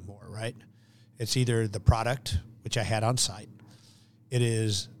from doing more, right? It's either the product, which I had on site. It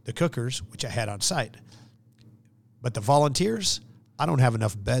is the cookers, which I had on site. But the volunteers, I don't have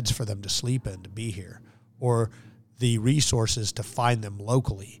enough beds for them to sleep in to be here, or the resources to find them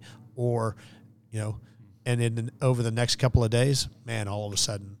locally, or, and over the next couple of days, man, all of a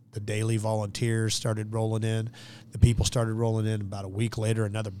sudden, the daily volunteers started rolling in. The people started rolling in. About a week later,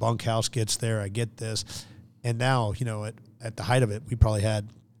 another bunkhouse gets there. I get this. And now, at the height of it, we probably had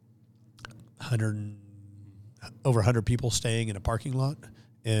over 100 people staying in a parking lot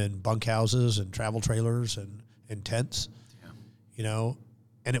in bunkhouses and travel trailers and tents,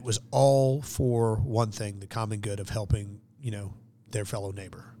 and it was all for one thing, the common good of helping, their fellow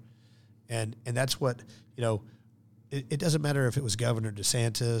neighbor. And that's what, it doesn't matter if it was Governor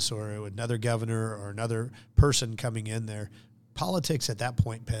DeSantis or another governor or another person coming in there. Politics at that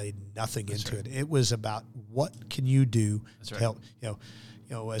point paid nothing into it. It was about what can you do to help.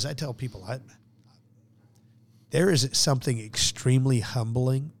 As I tell people, there is something extremely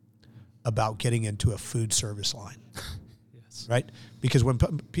humbling about getting into a food service line, yes. Right? Because when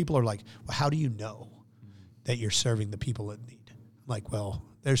people are like, well, how do you know that you're serving the people in need? I'm like, well,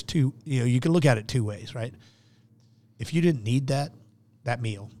 there's two, you can look at it two ways, right? If you didn't need that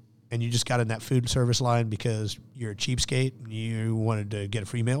meal and you just got in that food service line because you're a cheapskate and you wanted to get a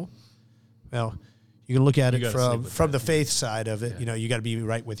free meal, well, you can look at it from the faith side of it. You got to be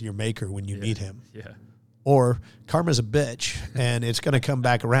right with your maker when you need him. Yeah. Or karma's a bitch and it's going to come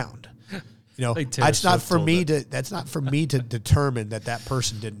back around. That's not for me to determine that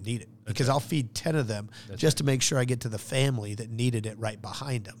person didn't need it, because I'll feed 10 of them just to make sure I get to the family that needed it right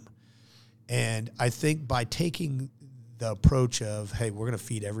behind them. And I think by taking the approach of, hey, we're going to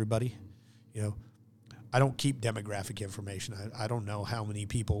feed everybody, I don't keep demographic information. I don't know how many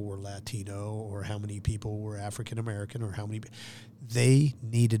people were Latino or how many people were African American or how many. They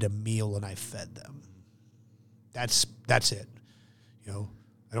needed a meal and I fed them. That's it.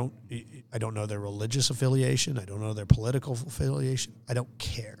 I don't know their religious affiliation. I don't know their political affiliation. I don't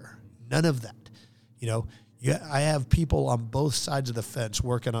care. None of that. I have people on both sides of the fence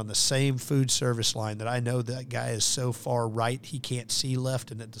working on the same food service line that I know that guy is so far right he can't see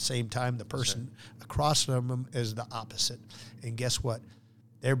left, and at the same time the person across from him is the opposite. And guess what?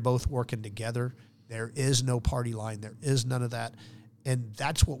 They're both working together. There is no party line. There is none of that. And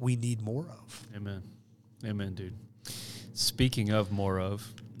that's what we need more of. Amen. Amen, dude. Speaking of more of,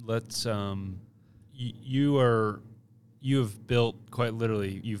 let's you have built, quite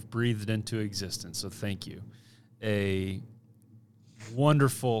literally, you've breathed into existence, so thank you, a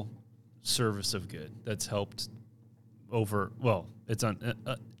wonderful service of good that's helped it's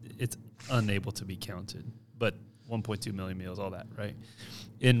unable to be counted, but 1.2 million meals, all that, right?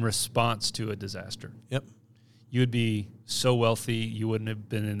 In response to a disaster. Yep. You would be so wealthy, you wouldn't have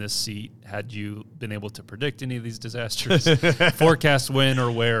been in this seat had you been able to predict any of these disasters, forecast when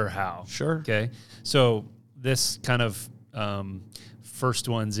or where or how. Sure. Okay. So this kind of first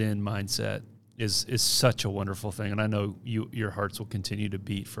one's in mindset is such a wonderful thing. And I know your hearts will continue to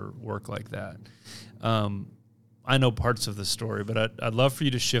beat for work like that. I know parts of the story, but I'd love for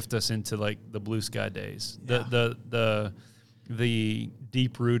you to shift us into like the blue sky days, the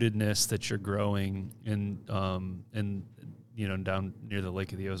deep rootedness that you're growing in down near the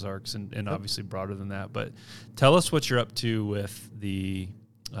Lake of the Ozarks and obviously broader than that. But tell us what you're up to with the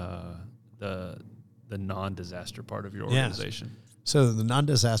non-disaster part of your organization. Yeah. So the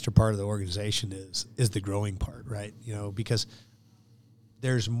non-disaster part of the organization is the growing part, right? Because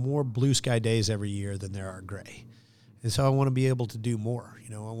there's more blue sky days every year than there are gray. And so I want to be able to do more.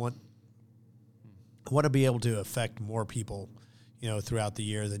 I want to be able to affect more people, throughout the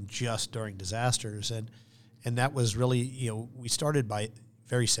year than just during disasters. And that was really, we started by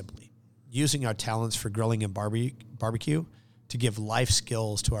very simply using our talents for grilling and barbecue to give life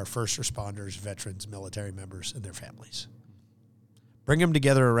skills to our first responders, veterans, military members, and their families. Bring them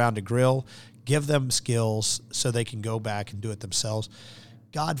together around a grill, give them skills so they can go back and do it themselves.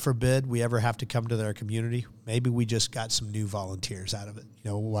 God forbid we ever have to come to their community, maybe we just got some new volunteers out of it,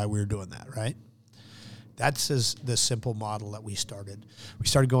 while we were doing that, right? That's the simple model that we started. We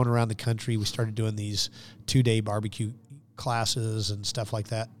started going around the country. We started doing these 2-day barbecue classes and stuff like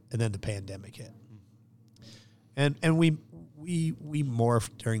that, and then the pandemic hit. And we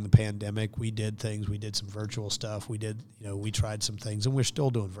morphed during the pandemic. We did things. We did some virtual stuff. We tried some things, and we're still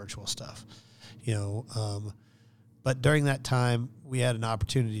doing virtual stuff, But during that time, we had an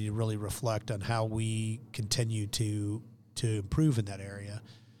opportunity to really reflect on how we continue to improve in that area.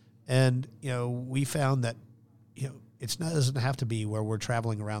 And, we found that, it doesn't have to be where we're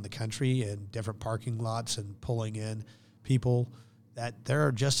traveling around the country in different parking lots and pulling in people, that there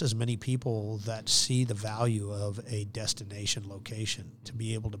are just as many people that see the value of a destination location to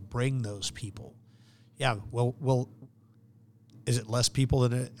be able to bring those people. Yeah, well, is it less people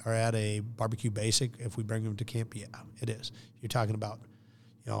than are at a barbecue basic if we bring them to camp? Yeah, it is. You're talking about,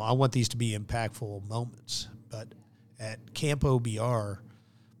 I want these to be impactful moments. But at Camp OBR,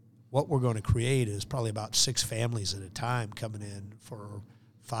 what we're going to create is probably about 6 families at a time coming in for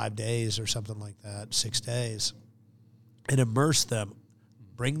 5 days or something like that, 6 days, and immerse them,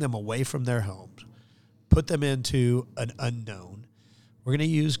 bring them away from their homes, put them into an unknown. We're going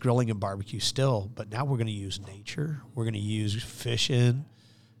to use grilling and barbecue still, but now we're going to use nature. We're going to use fishing,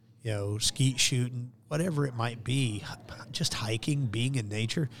 skeet shooting, whatever it might be, just hiking, being in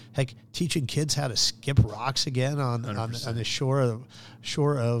nature. Heck, teaching kids how to skip rocks again on the shore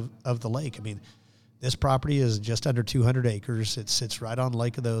of the lake. I mean, this property is just under 200 acres. It sits right on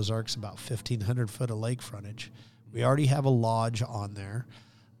Lake of the Ozarks, about 1,500 foot of lake frontage. We already have a lodge on there.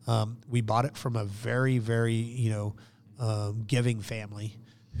 We bought it from a very, very, giving family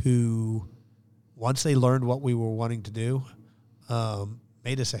who, once they learned what we were wanting to do,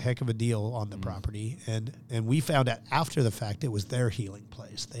 made us a heck of a deal on the property. And we found out after the fact it was their healing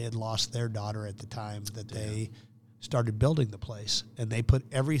place. They had lost their daughter at the time that they started building the place, and they put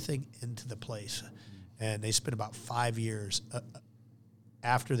everything into the place. And they spent about 5 years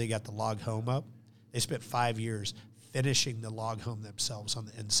after they got the log home up. They spent 5 years finishing the log home themselves on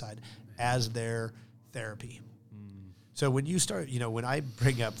the inside as their therapy. So when you start, when I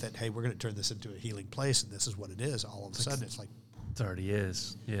bring up that, hey, we're going to turn this into a healing place, and this is what it is, all of a sudden it's like, it already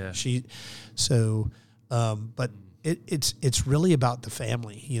is. Yeah. But it's really about the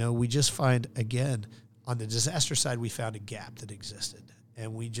family. We just find, again, on the disaster side, we found a gap that existed,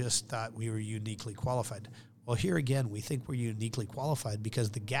 and we just thought we were uniquely qualified. Well, here again, we think we're uniquely qualified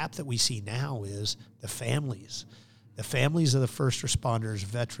because the gap that we see now is the families. The families of the first responders,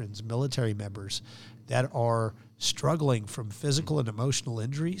 veterans, military members that are struggling from physical and emotional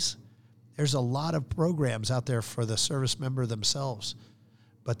injuries. There's a lot of programs out there for the service member themselves,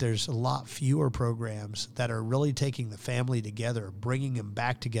 but there's a lot fewer programs that are really taking the family together, bringing them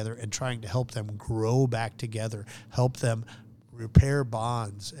back together and trying to help them grow back together, help them repair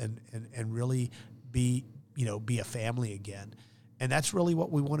bonds and really be a family again. And that's really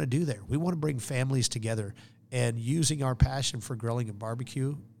what we want to do there. We want to bring families together, and using our passion for grilling and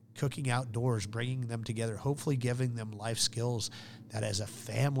barbecue, cooking outdoors, bringing them together, hopefully giving them life skills that as a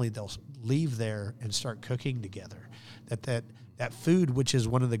family they'll leave there and start cooking together. That food, which is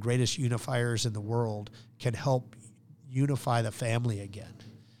one of the greatest unifiers in the world, can help unify the family again.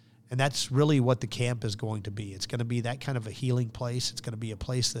 And that's really what the camp is going to be. It's going to be that kind of a healing place. It's going to be a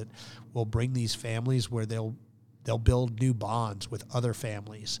place that will bring these families where they'll build new bonds with other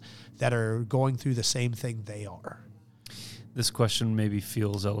families that are going through the same thing they are. This question maybe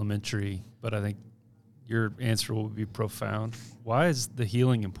feels elementary, but I think your answer will be profound. Why is the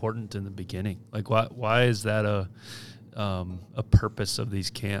healing important in the beginning? Like, why is that a purpose of these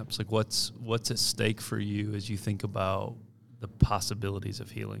camps? Like, what's at stake for you as you think about the possibilities of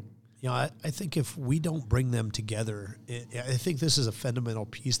healing? I think if we don't bring them together, I think this is a fundamental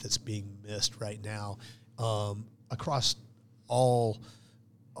piece that's being missed right now across all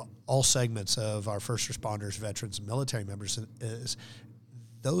segments of our first responders, veterans, and military members, is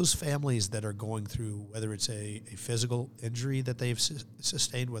those families that are going through, whether it's a physical injury that they've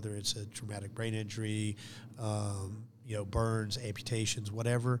sustained, whether it's a traumatic brain injury, burns, amputations,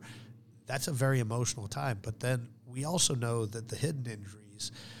 whatever, that's a very emotional time. But then we also know that the hidden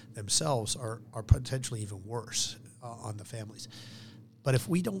injuries themselves are potentially even worse on the families. But if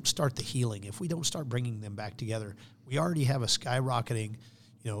we don't start the healing, if we don't start bringing them back together, we already have a skyrocketing,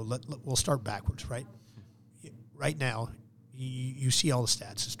 we'll start backwards, right? Right now, you see all the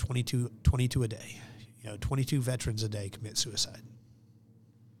stats. It's 22 a day. 22 veterans a day commit suicide.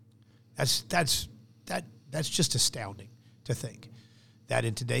 That's just astounding to think that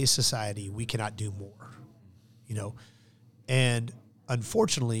in today's society we cannot do more. And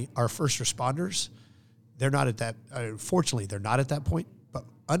unfortunately, our first responders, they're not at that. Fortunately, they're not at that point. But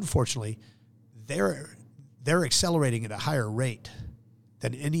unfortunately, they're accelerating at a higher rate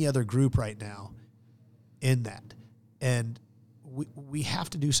than any other group right now in that. And we have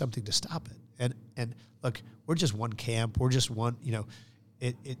to do something to stop it. And look, we're just one camp. We're just one,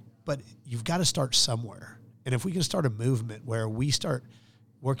 but you've got to start somewhere. And if we can start a movement where we start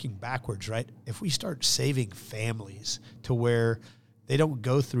working backwards, right? If we start saving families to where they don't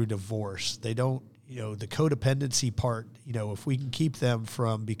go through divorce, they don't, the codependency part, if we can keep them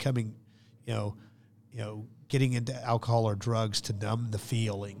from becoming, getting into alcohol or drugs to numb the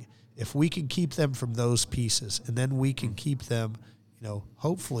feeling, if we can keep them from those pieces, and then we can keep them,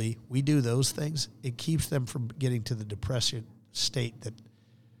 hopefully we do those things, it keeps them from getting to the depression state that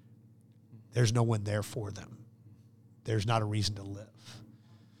there's no one there for them. There's not a reason to live,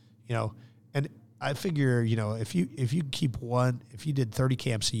 and I figure, if you did 30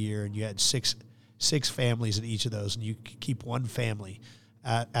 camps a year and you had six families in each of those, and you could keep one family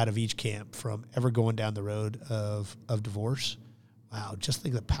out of each camp from ever going down the road of divorce. Wow, just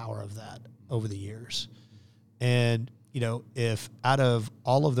think of the power of that over the years. And, if out of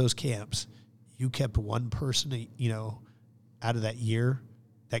all of those camps, you kept one person, out of that year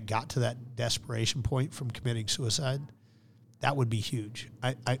that got to that desperation point from committing suicide, that would be huge.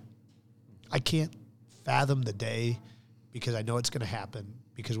 I can't fathom the day, because I know it's going to happen,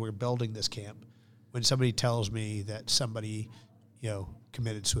 because we're building this camp, when somebody tells me that somebody,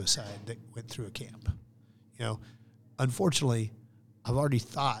 committed suicide that went through a camp. Unfortunately, I've already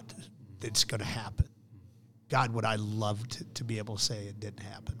thought that it's going to happen. God, would I love to be able to say it didn't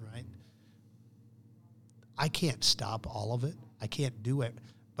happen, right? I can't stop all of it. I can't do it.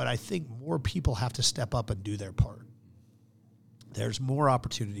 But I think more people have to step up and do their part. There's more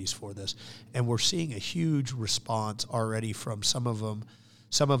opportunities for this. And we're seeing a huge response already from some of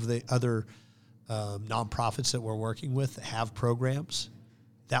the other nonprofits that we're working with that have programs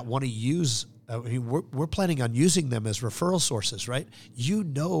that want to use. We're planning on using them as referral sources, right?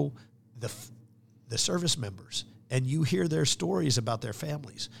 The service members, and you hear their stories about their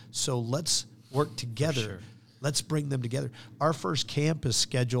families. So let's work together. Sure. Let's bring them together. Our first camp is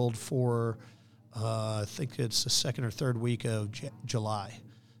scheduled for, I think it's the second or third week of July.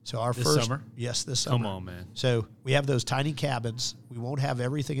 So this summer? Yes, this summer. Come on, man. So we have those tiny cabins. We won't have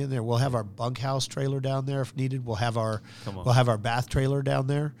everything in there. We'll have our bunkhouse trailer down there if needed. We'll have our bath trailer down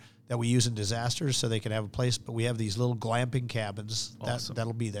there that we use in disasters so they can have a place. But we have these little glamping cabins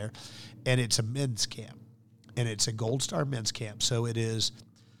that'll be there. And it's a men's camp. And it's a Gold Star men's camp. So it is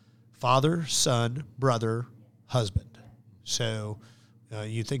father, son, brother, husband. So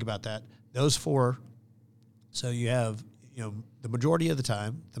you think about that. Those four. So you have, the majority of the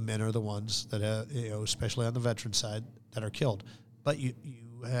time, the men are the ones that, especially on the veteran side, that are killed. But you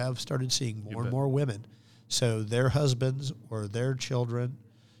have started seeing more and more women. So their husbands or their children,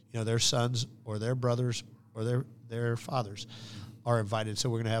 their sons or their brothers or their fathers are invited. So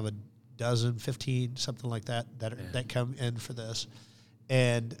we're going to have a dozen, 15, something like that come in for this.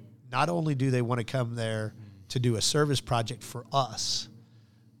 And not only do they want to come there to do a service project for us,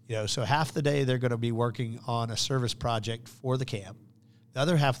 so half the day they're going to be working on a service project for the camp. The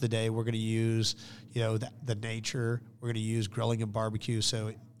other half of the day we're going to use, the nature. We're going to use grilling and barbecue.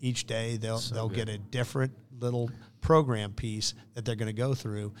 So each day they'll get a different little program piece that they're going to go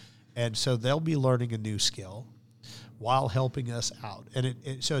through, and so they'll be learning a new skill while helping us out. And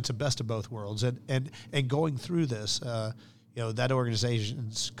so it's a best of both worlds. And going through this, that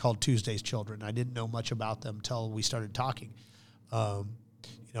organization's called Tuesday's Children. I didn't know much about them until we started talking.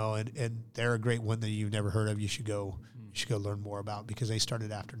 And they're a great one that you've never heard of. You should go learn more about, because they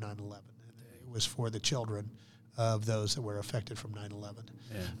started after 9/11. And it was for the children of those that were affected from 9/11.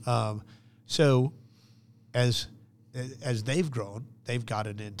 Yeah. So as they've grown, they've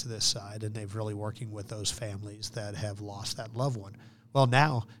gotten into this side, and they've really working with those families that have lost that loved one. Well,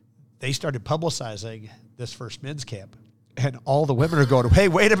 now they started publicizing this first men's camp. And all the women are going, hey,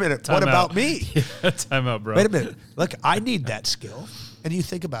 wait a minute, what about me? Time out, bro. Wait a minute. Look, I need that skill. And you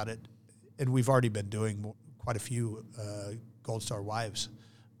think about it, and we've already been doing quite a few Gold Star Wives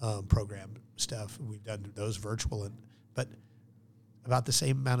program stuff. We've done those virtual, but about the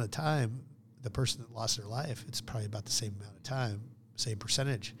same amount of time, the person that lost their life, it's probably about the same amount of time, same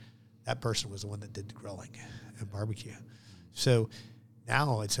percentage. That person was the one that did the grilling and barbecue. So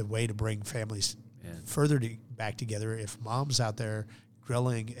now it's a way to bring families further back together. If mom's out there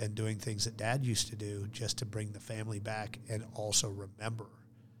grilling and doing things that dad used to do, just to bring the family back and also remember,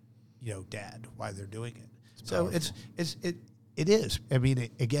 dad, why they're doing it. So it is. I mean,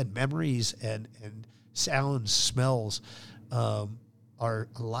 again, memories and sounds, smells, are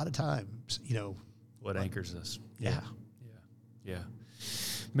a lot of times, what anchors us. Yeah.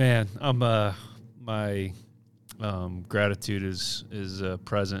 Man, my gratitude is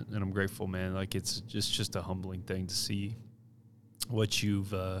present, and I'm grateful, man. Like it's just a humbling thing to see what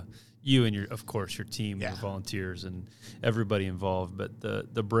you've you and of course your team, your volunteers, and everybody involved. But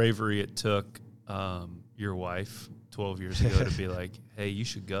the bravery it took your wife 12 years ago to be like, hey, you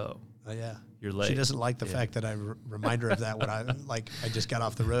should go. Oh yeah. You're late. She doesn't like the fact that I remind her of that when I just got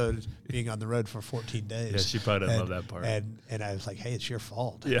off the road, being on the road for 14 days. Yeah, she probably doesn't love that part. And I was like, hey, it's your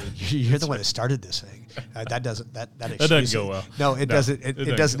fault. Yeah. I mean, you're the one that started this thing. That doesn't go well. No, it doesn't.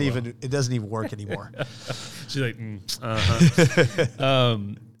 It doesn't even well. It doesn't even work anymore. She's like,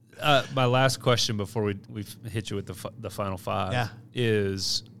 my last question before we hit you with the final five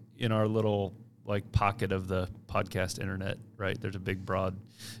is in our little pocket of the podcast internet, right? There's a big broad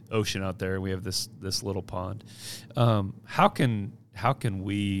ocean out there, and we have this little pond. How can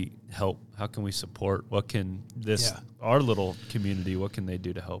we help? How can we support? What can our little community, what can they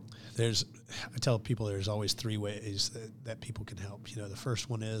do to help? I tell people there's always three ways that people can help. The first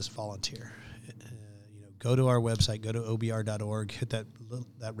one is volunteer. Go to our website, go to obr.org, hit that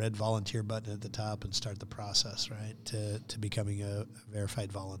red volunteer button at the top, and start the process, right, to becoming a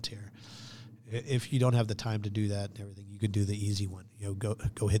verified volunteer. If you don't have the time to do that and everything, you can do the easy one. Go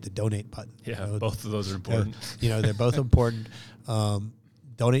hit the donate button. Yeah, both of those are important. They're both important.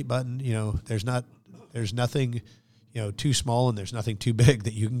 Donate button. There's nothing, too small, and there's nothing too big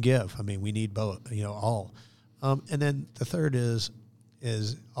that you can give. I mean, we need both. All. And then the third is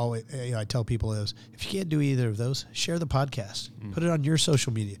always. I tell people is if you can't do either of those, share the podcast. Put it on your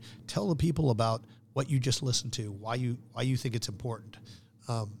social media. Tell the people about what you just listened to. Why you think it's important.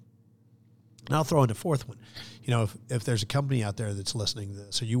 And I'll throw in a fourth one. If there's a company out there that's listening to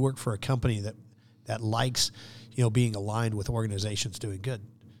this, or you work for a company that likes, being aligned with organizations doing good,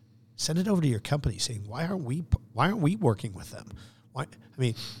 send it over to your company saying, why aren't we working with them?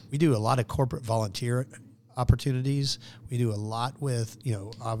 We do a lot of corporate volunteer opportunities. We do a lot with,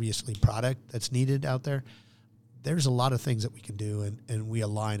 obviously product that's needed out there. There's a lot of things that we can do, and we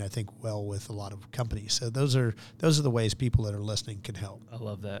align, I think, well with a lot of companies. So those are the ways people that are listening can help. I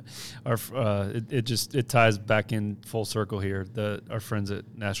love that. It ties back in full circle here. Our friends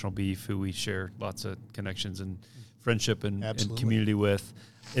at National Beef, who we share lots of connections and friendship and community with,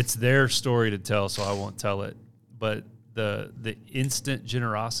 it's their story to tell, so I won't tell it. But the instant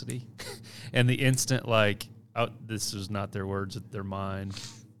generosity and the instant this is not their words, they're mine.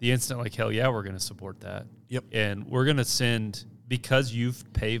 The instant hell yeah, we're going to support that. Yep. And we're going to send, because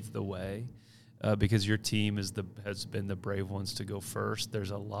you've paved the way, because your team has been the brave ones to go first, there's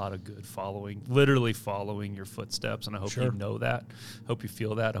a lot of good literally following your footsteps. And I hope you know that. Hope you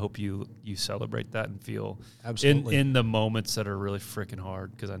feel that. I hope you celebrate that and feel absolutely in the moments that are really freaking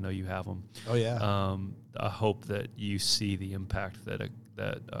hard, because I know you have them. Oh yeah. I hope that you see the impact that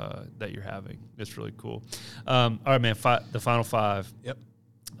you're having. It's really cool. All right, man. The final five. Yep.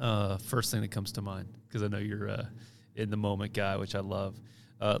 First thing that comes to mind, because I know you're in the moment guy, which I love.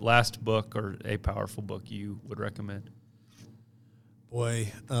 Last book or a powerful book you would recommend?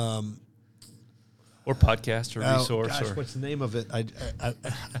 Boy. Or podcast or resource. Gosh, what's the name of it?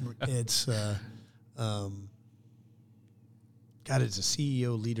 It's it's a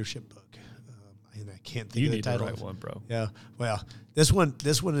CEO leadership book. And I can't think of the title. You need the right one, bro. Yeah. Well, this one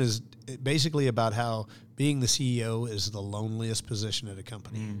is basically about how being the CEO is the loneliest position at a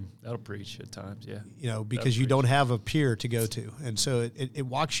company. That'll preach at times, yeah. Because you don't have a peer to go to. And so it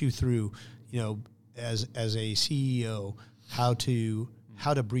walks you through, as a CEO, how to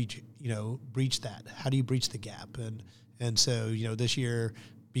breach that. How do you breach the gap? And so, this year,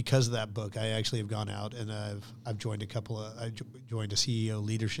 because of that book, I actually have gone out and I've joined I joined a CEO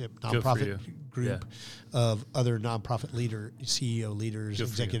leadership nonprofit group of other nonprofit CEO leaders,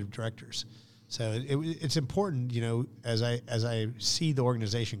 executive directors. So it's important, as I see the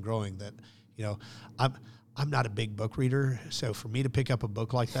organization growing, that I'm not a big book reader, so for me to pick up a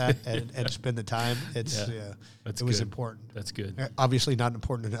book like that and spend the time, it was important. That's good. Obviously not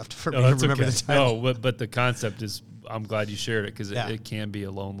important enough for me to remember the title. No, but the concept is, I'm glad you shared it, because it can be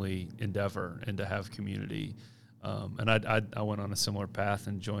a lonely endeavor, and to have community. And I went on a similar path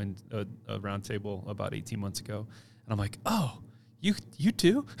and joined a roundtable about 18 months ago, and I'm like, oh, you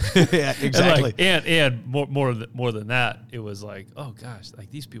too? Yeah, exactly. And more than that, it was like, oh gosh,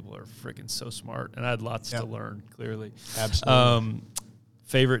 these people are freaking so smart, and I had lots to learn, clearly. Absolutely.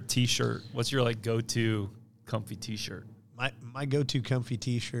 Favorite T-shirt? What's your comfy T-shirt? My go-to comfy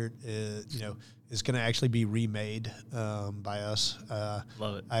T-shirt is going to actually be remade by us.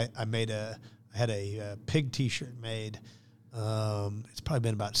 Love it. I had a pig T-shirt made It's probably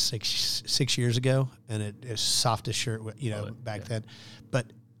been about six years ago, and it's softest shirt, back then. But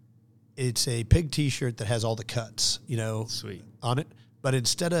it's a pig T-shirt that has all the cuts, Sweet. on it. But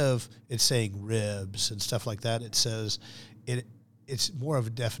instead of it saying ribs and stuff like that, it says it's more of a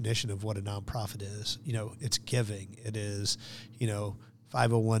definition of what a nonprofit is. It's giving. It is,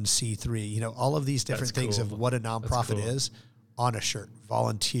 501c3. All of these different things of what a nonprofit is on a shirt.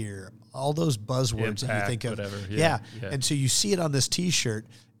 Volunteer. All those buzzwords that you think of. Whatever. Yeah. And so you see it on this T-shirt,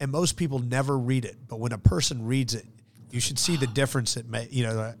 and most people never read it. But when a person reads it, you should see the difference it may.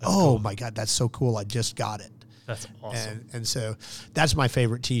 Cool. My God, that's so cool! I just got it. That's awesome. And so that's my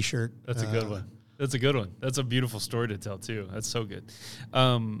favorite T-shirt. That's a good one. That's a good one. That's a beautiful story to tell too. That's so good.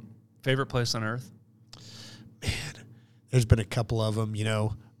 Favorite place on earth? Man, there's been a couple of them.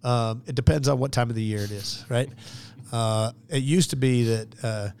 It depends on what time of the year it is, right? It used to be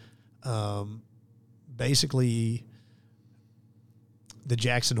that basically the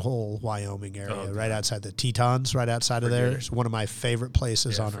Jackson Hole, Wyoming area, right outside the Tetons, right outside of there. It's one of my favorite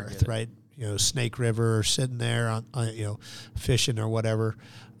places on earth, right? Snake River, sitting there on fishing or whatever.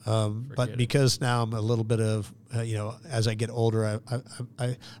 But because now I'm a little bit of, as I get older,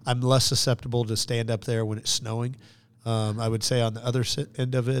 I'm less susceptible to stand up there when it's snowing. I would say on the other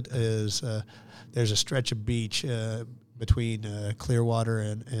end of it is there's a stretch of beach between Clearwater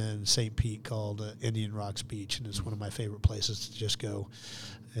and St. Pete called Indian Rocks Beach, and it's one of my favorite places to just go.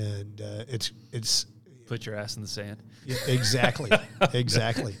 And it's put your ass in the sand. Yeah, exactly.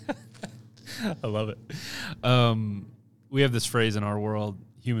 I love it. We have this phrase in our world,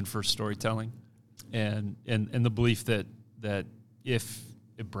 human first storytelling, and the belief that if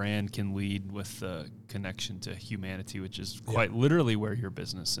a brand can lead with a connection to humanity, which is quite literally where your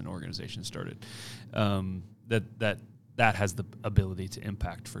business and organization started, that has the ability to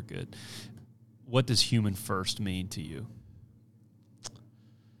impact for good. What does human first mean to you?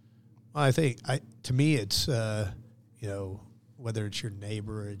 Well, I think to me it's whether it's your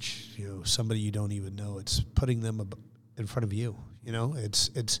neighbor, it's somebody you don't even know, it's putting them in front of you.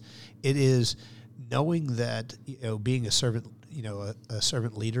 It is knowing that being a servant, a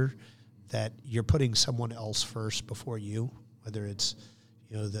servant leader, that you're putting someone else first before you, whether it's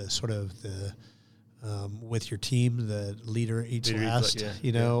the sort of the with your team, the leader eats last,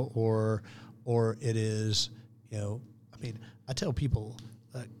 or it is I tell people,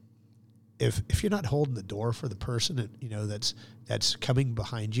 if you're not holding the door for the person that's coming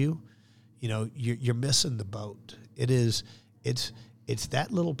behind you, you're missing the boat. It's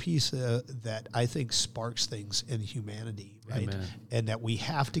that little piece that I think sparks things in humanity, right? Amen. And that we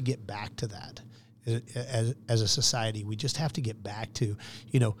have to get back to that as a society. We just have to get back to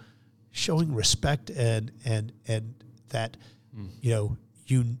showing respect and that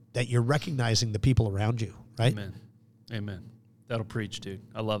that you're recognizing the people around you, right? Amen. That'll preach, dude.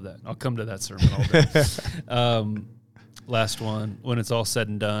 I love that. I'll come to that sermon all day. Last one. When it's all said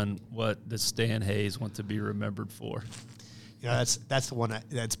and done, what does Stan Hayes want to be remembered for? That's the one.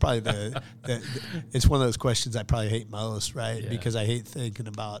 That's probably the it's one of those questions I probably hate most, right? Yeah. Because I hate thinking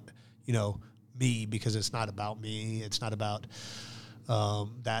about me, because it's not about me. It's not about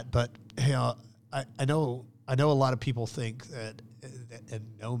that. But I know a lot of people think that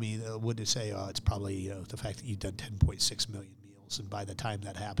and know me would say, it's probably the fact that you've done 10.6 million meals, and by the time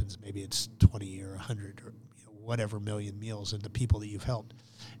that happens, maybe it's 20 or 100 or whatever million meals, and the people that you've helped,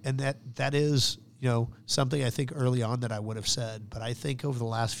 and that is something I think early on that I would have said, but I think over the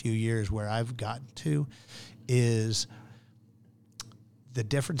last few years where I've gotten to is the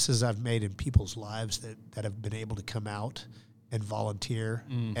differences I've made in people's lives that have been able to come out and volunteer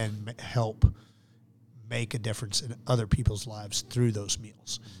and help make a difference in other people's lives through those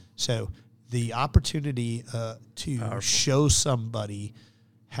meals. So the opportunity to Powerful. Show somebody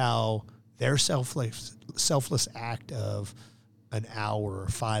how their selfless act of an hour,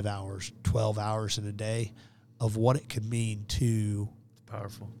 5 hours, 12 hours in a day, of what it could mean to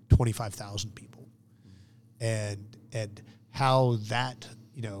Powerful. 25,000 people, and how that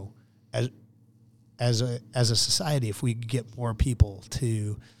as a society, if we get more people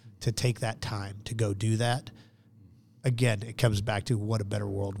to take that time to go do that, again, it comes back to what a better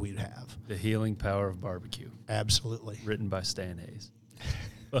world we'd have. The healing power of barbecue. Absolutely. Written by Stan Hayes.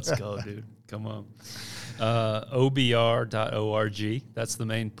 Let's go, dude. Come on. OBR.org. That's the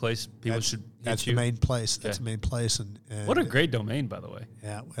main place people should get That's you. the main place. That's the main place. And what a great domain, by the way.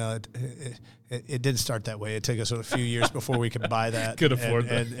 Yeah. Well, it didn't start that way. It took us a few years before we could buy that. Could afford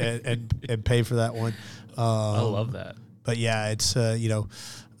that. And pay for that one. I love that. But yeah, it's,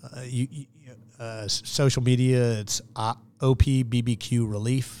 social media, it's OP BBQ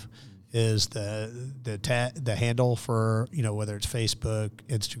Relief is the handle for, whether it's Facebook,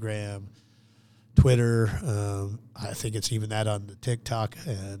 Instagram, Twitter. I think it's even that on the TikTok,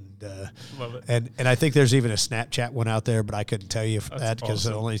 and Love it. and I think there's even a Snapchat one out there, but I couldn't tell you that because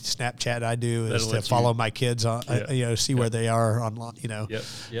awesome. the only Snapchat I do is That'll to follow my kids on, see where they are online,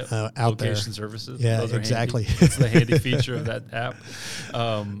 out there. Location services. Yeah, Those are exactly. Handy. It's the handy feature of that app.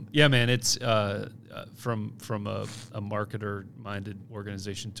 Yeah, man, it's from a marketer-minded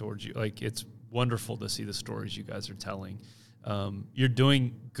organization towards you. Like, it's wonderful to see the stories you guys are telling. You're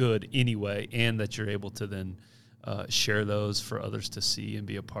doing good anyway, and that you're able to then share those for others to see and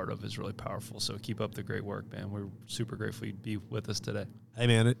be a part of is really powerful. So keep up the great work, man. We're super grateful you'd be with us today. Hey,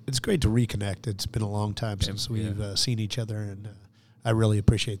 man, it's great to reconnect. It's been a long time since we've seen each other, and I really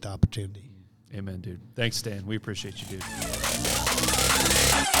appreciate the opportunity. Amen, dude. Thanks, Stan. We appreciate you, dude.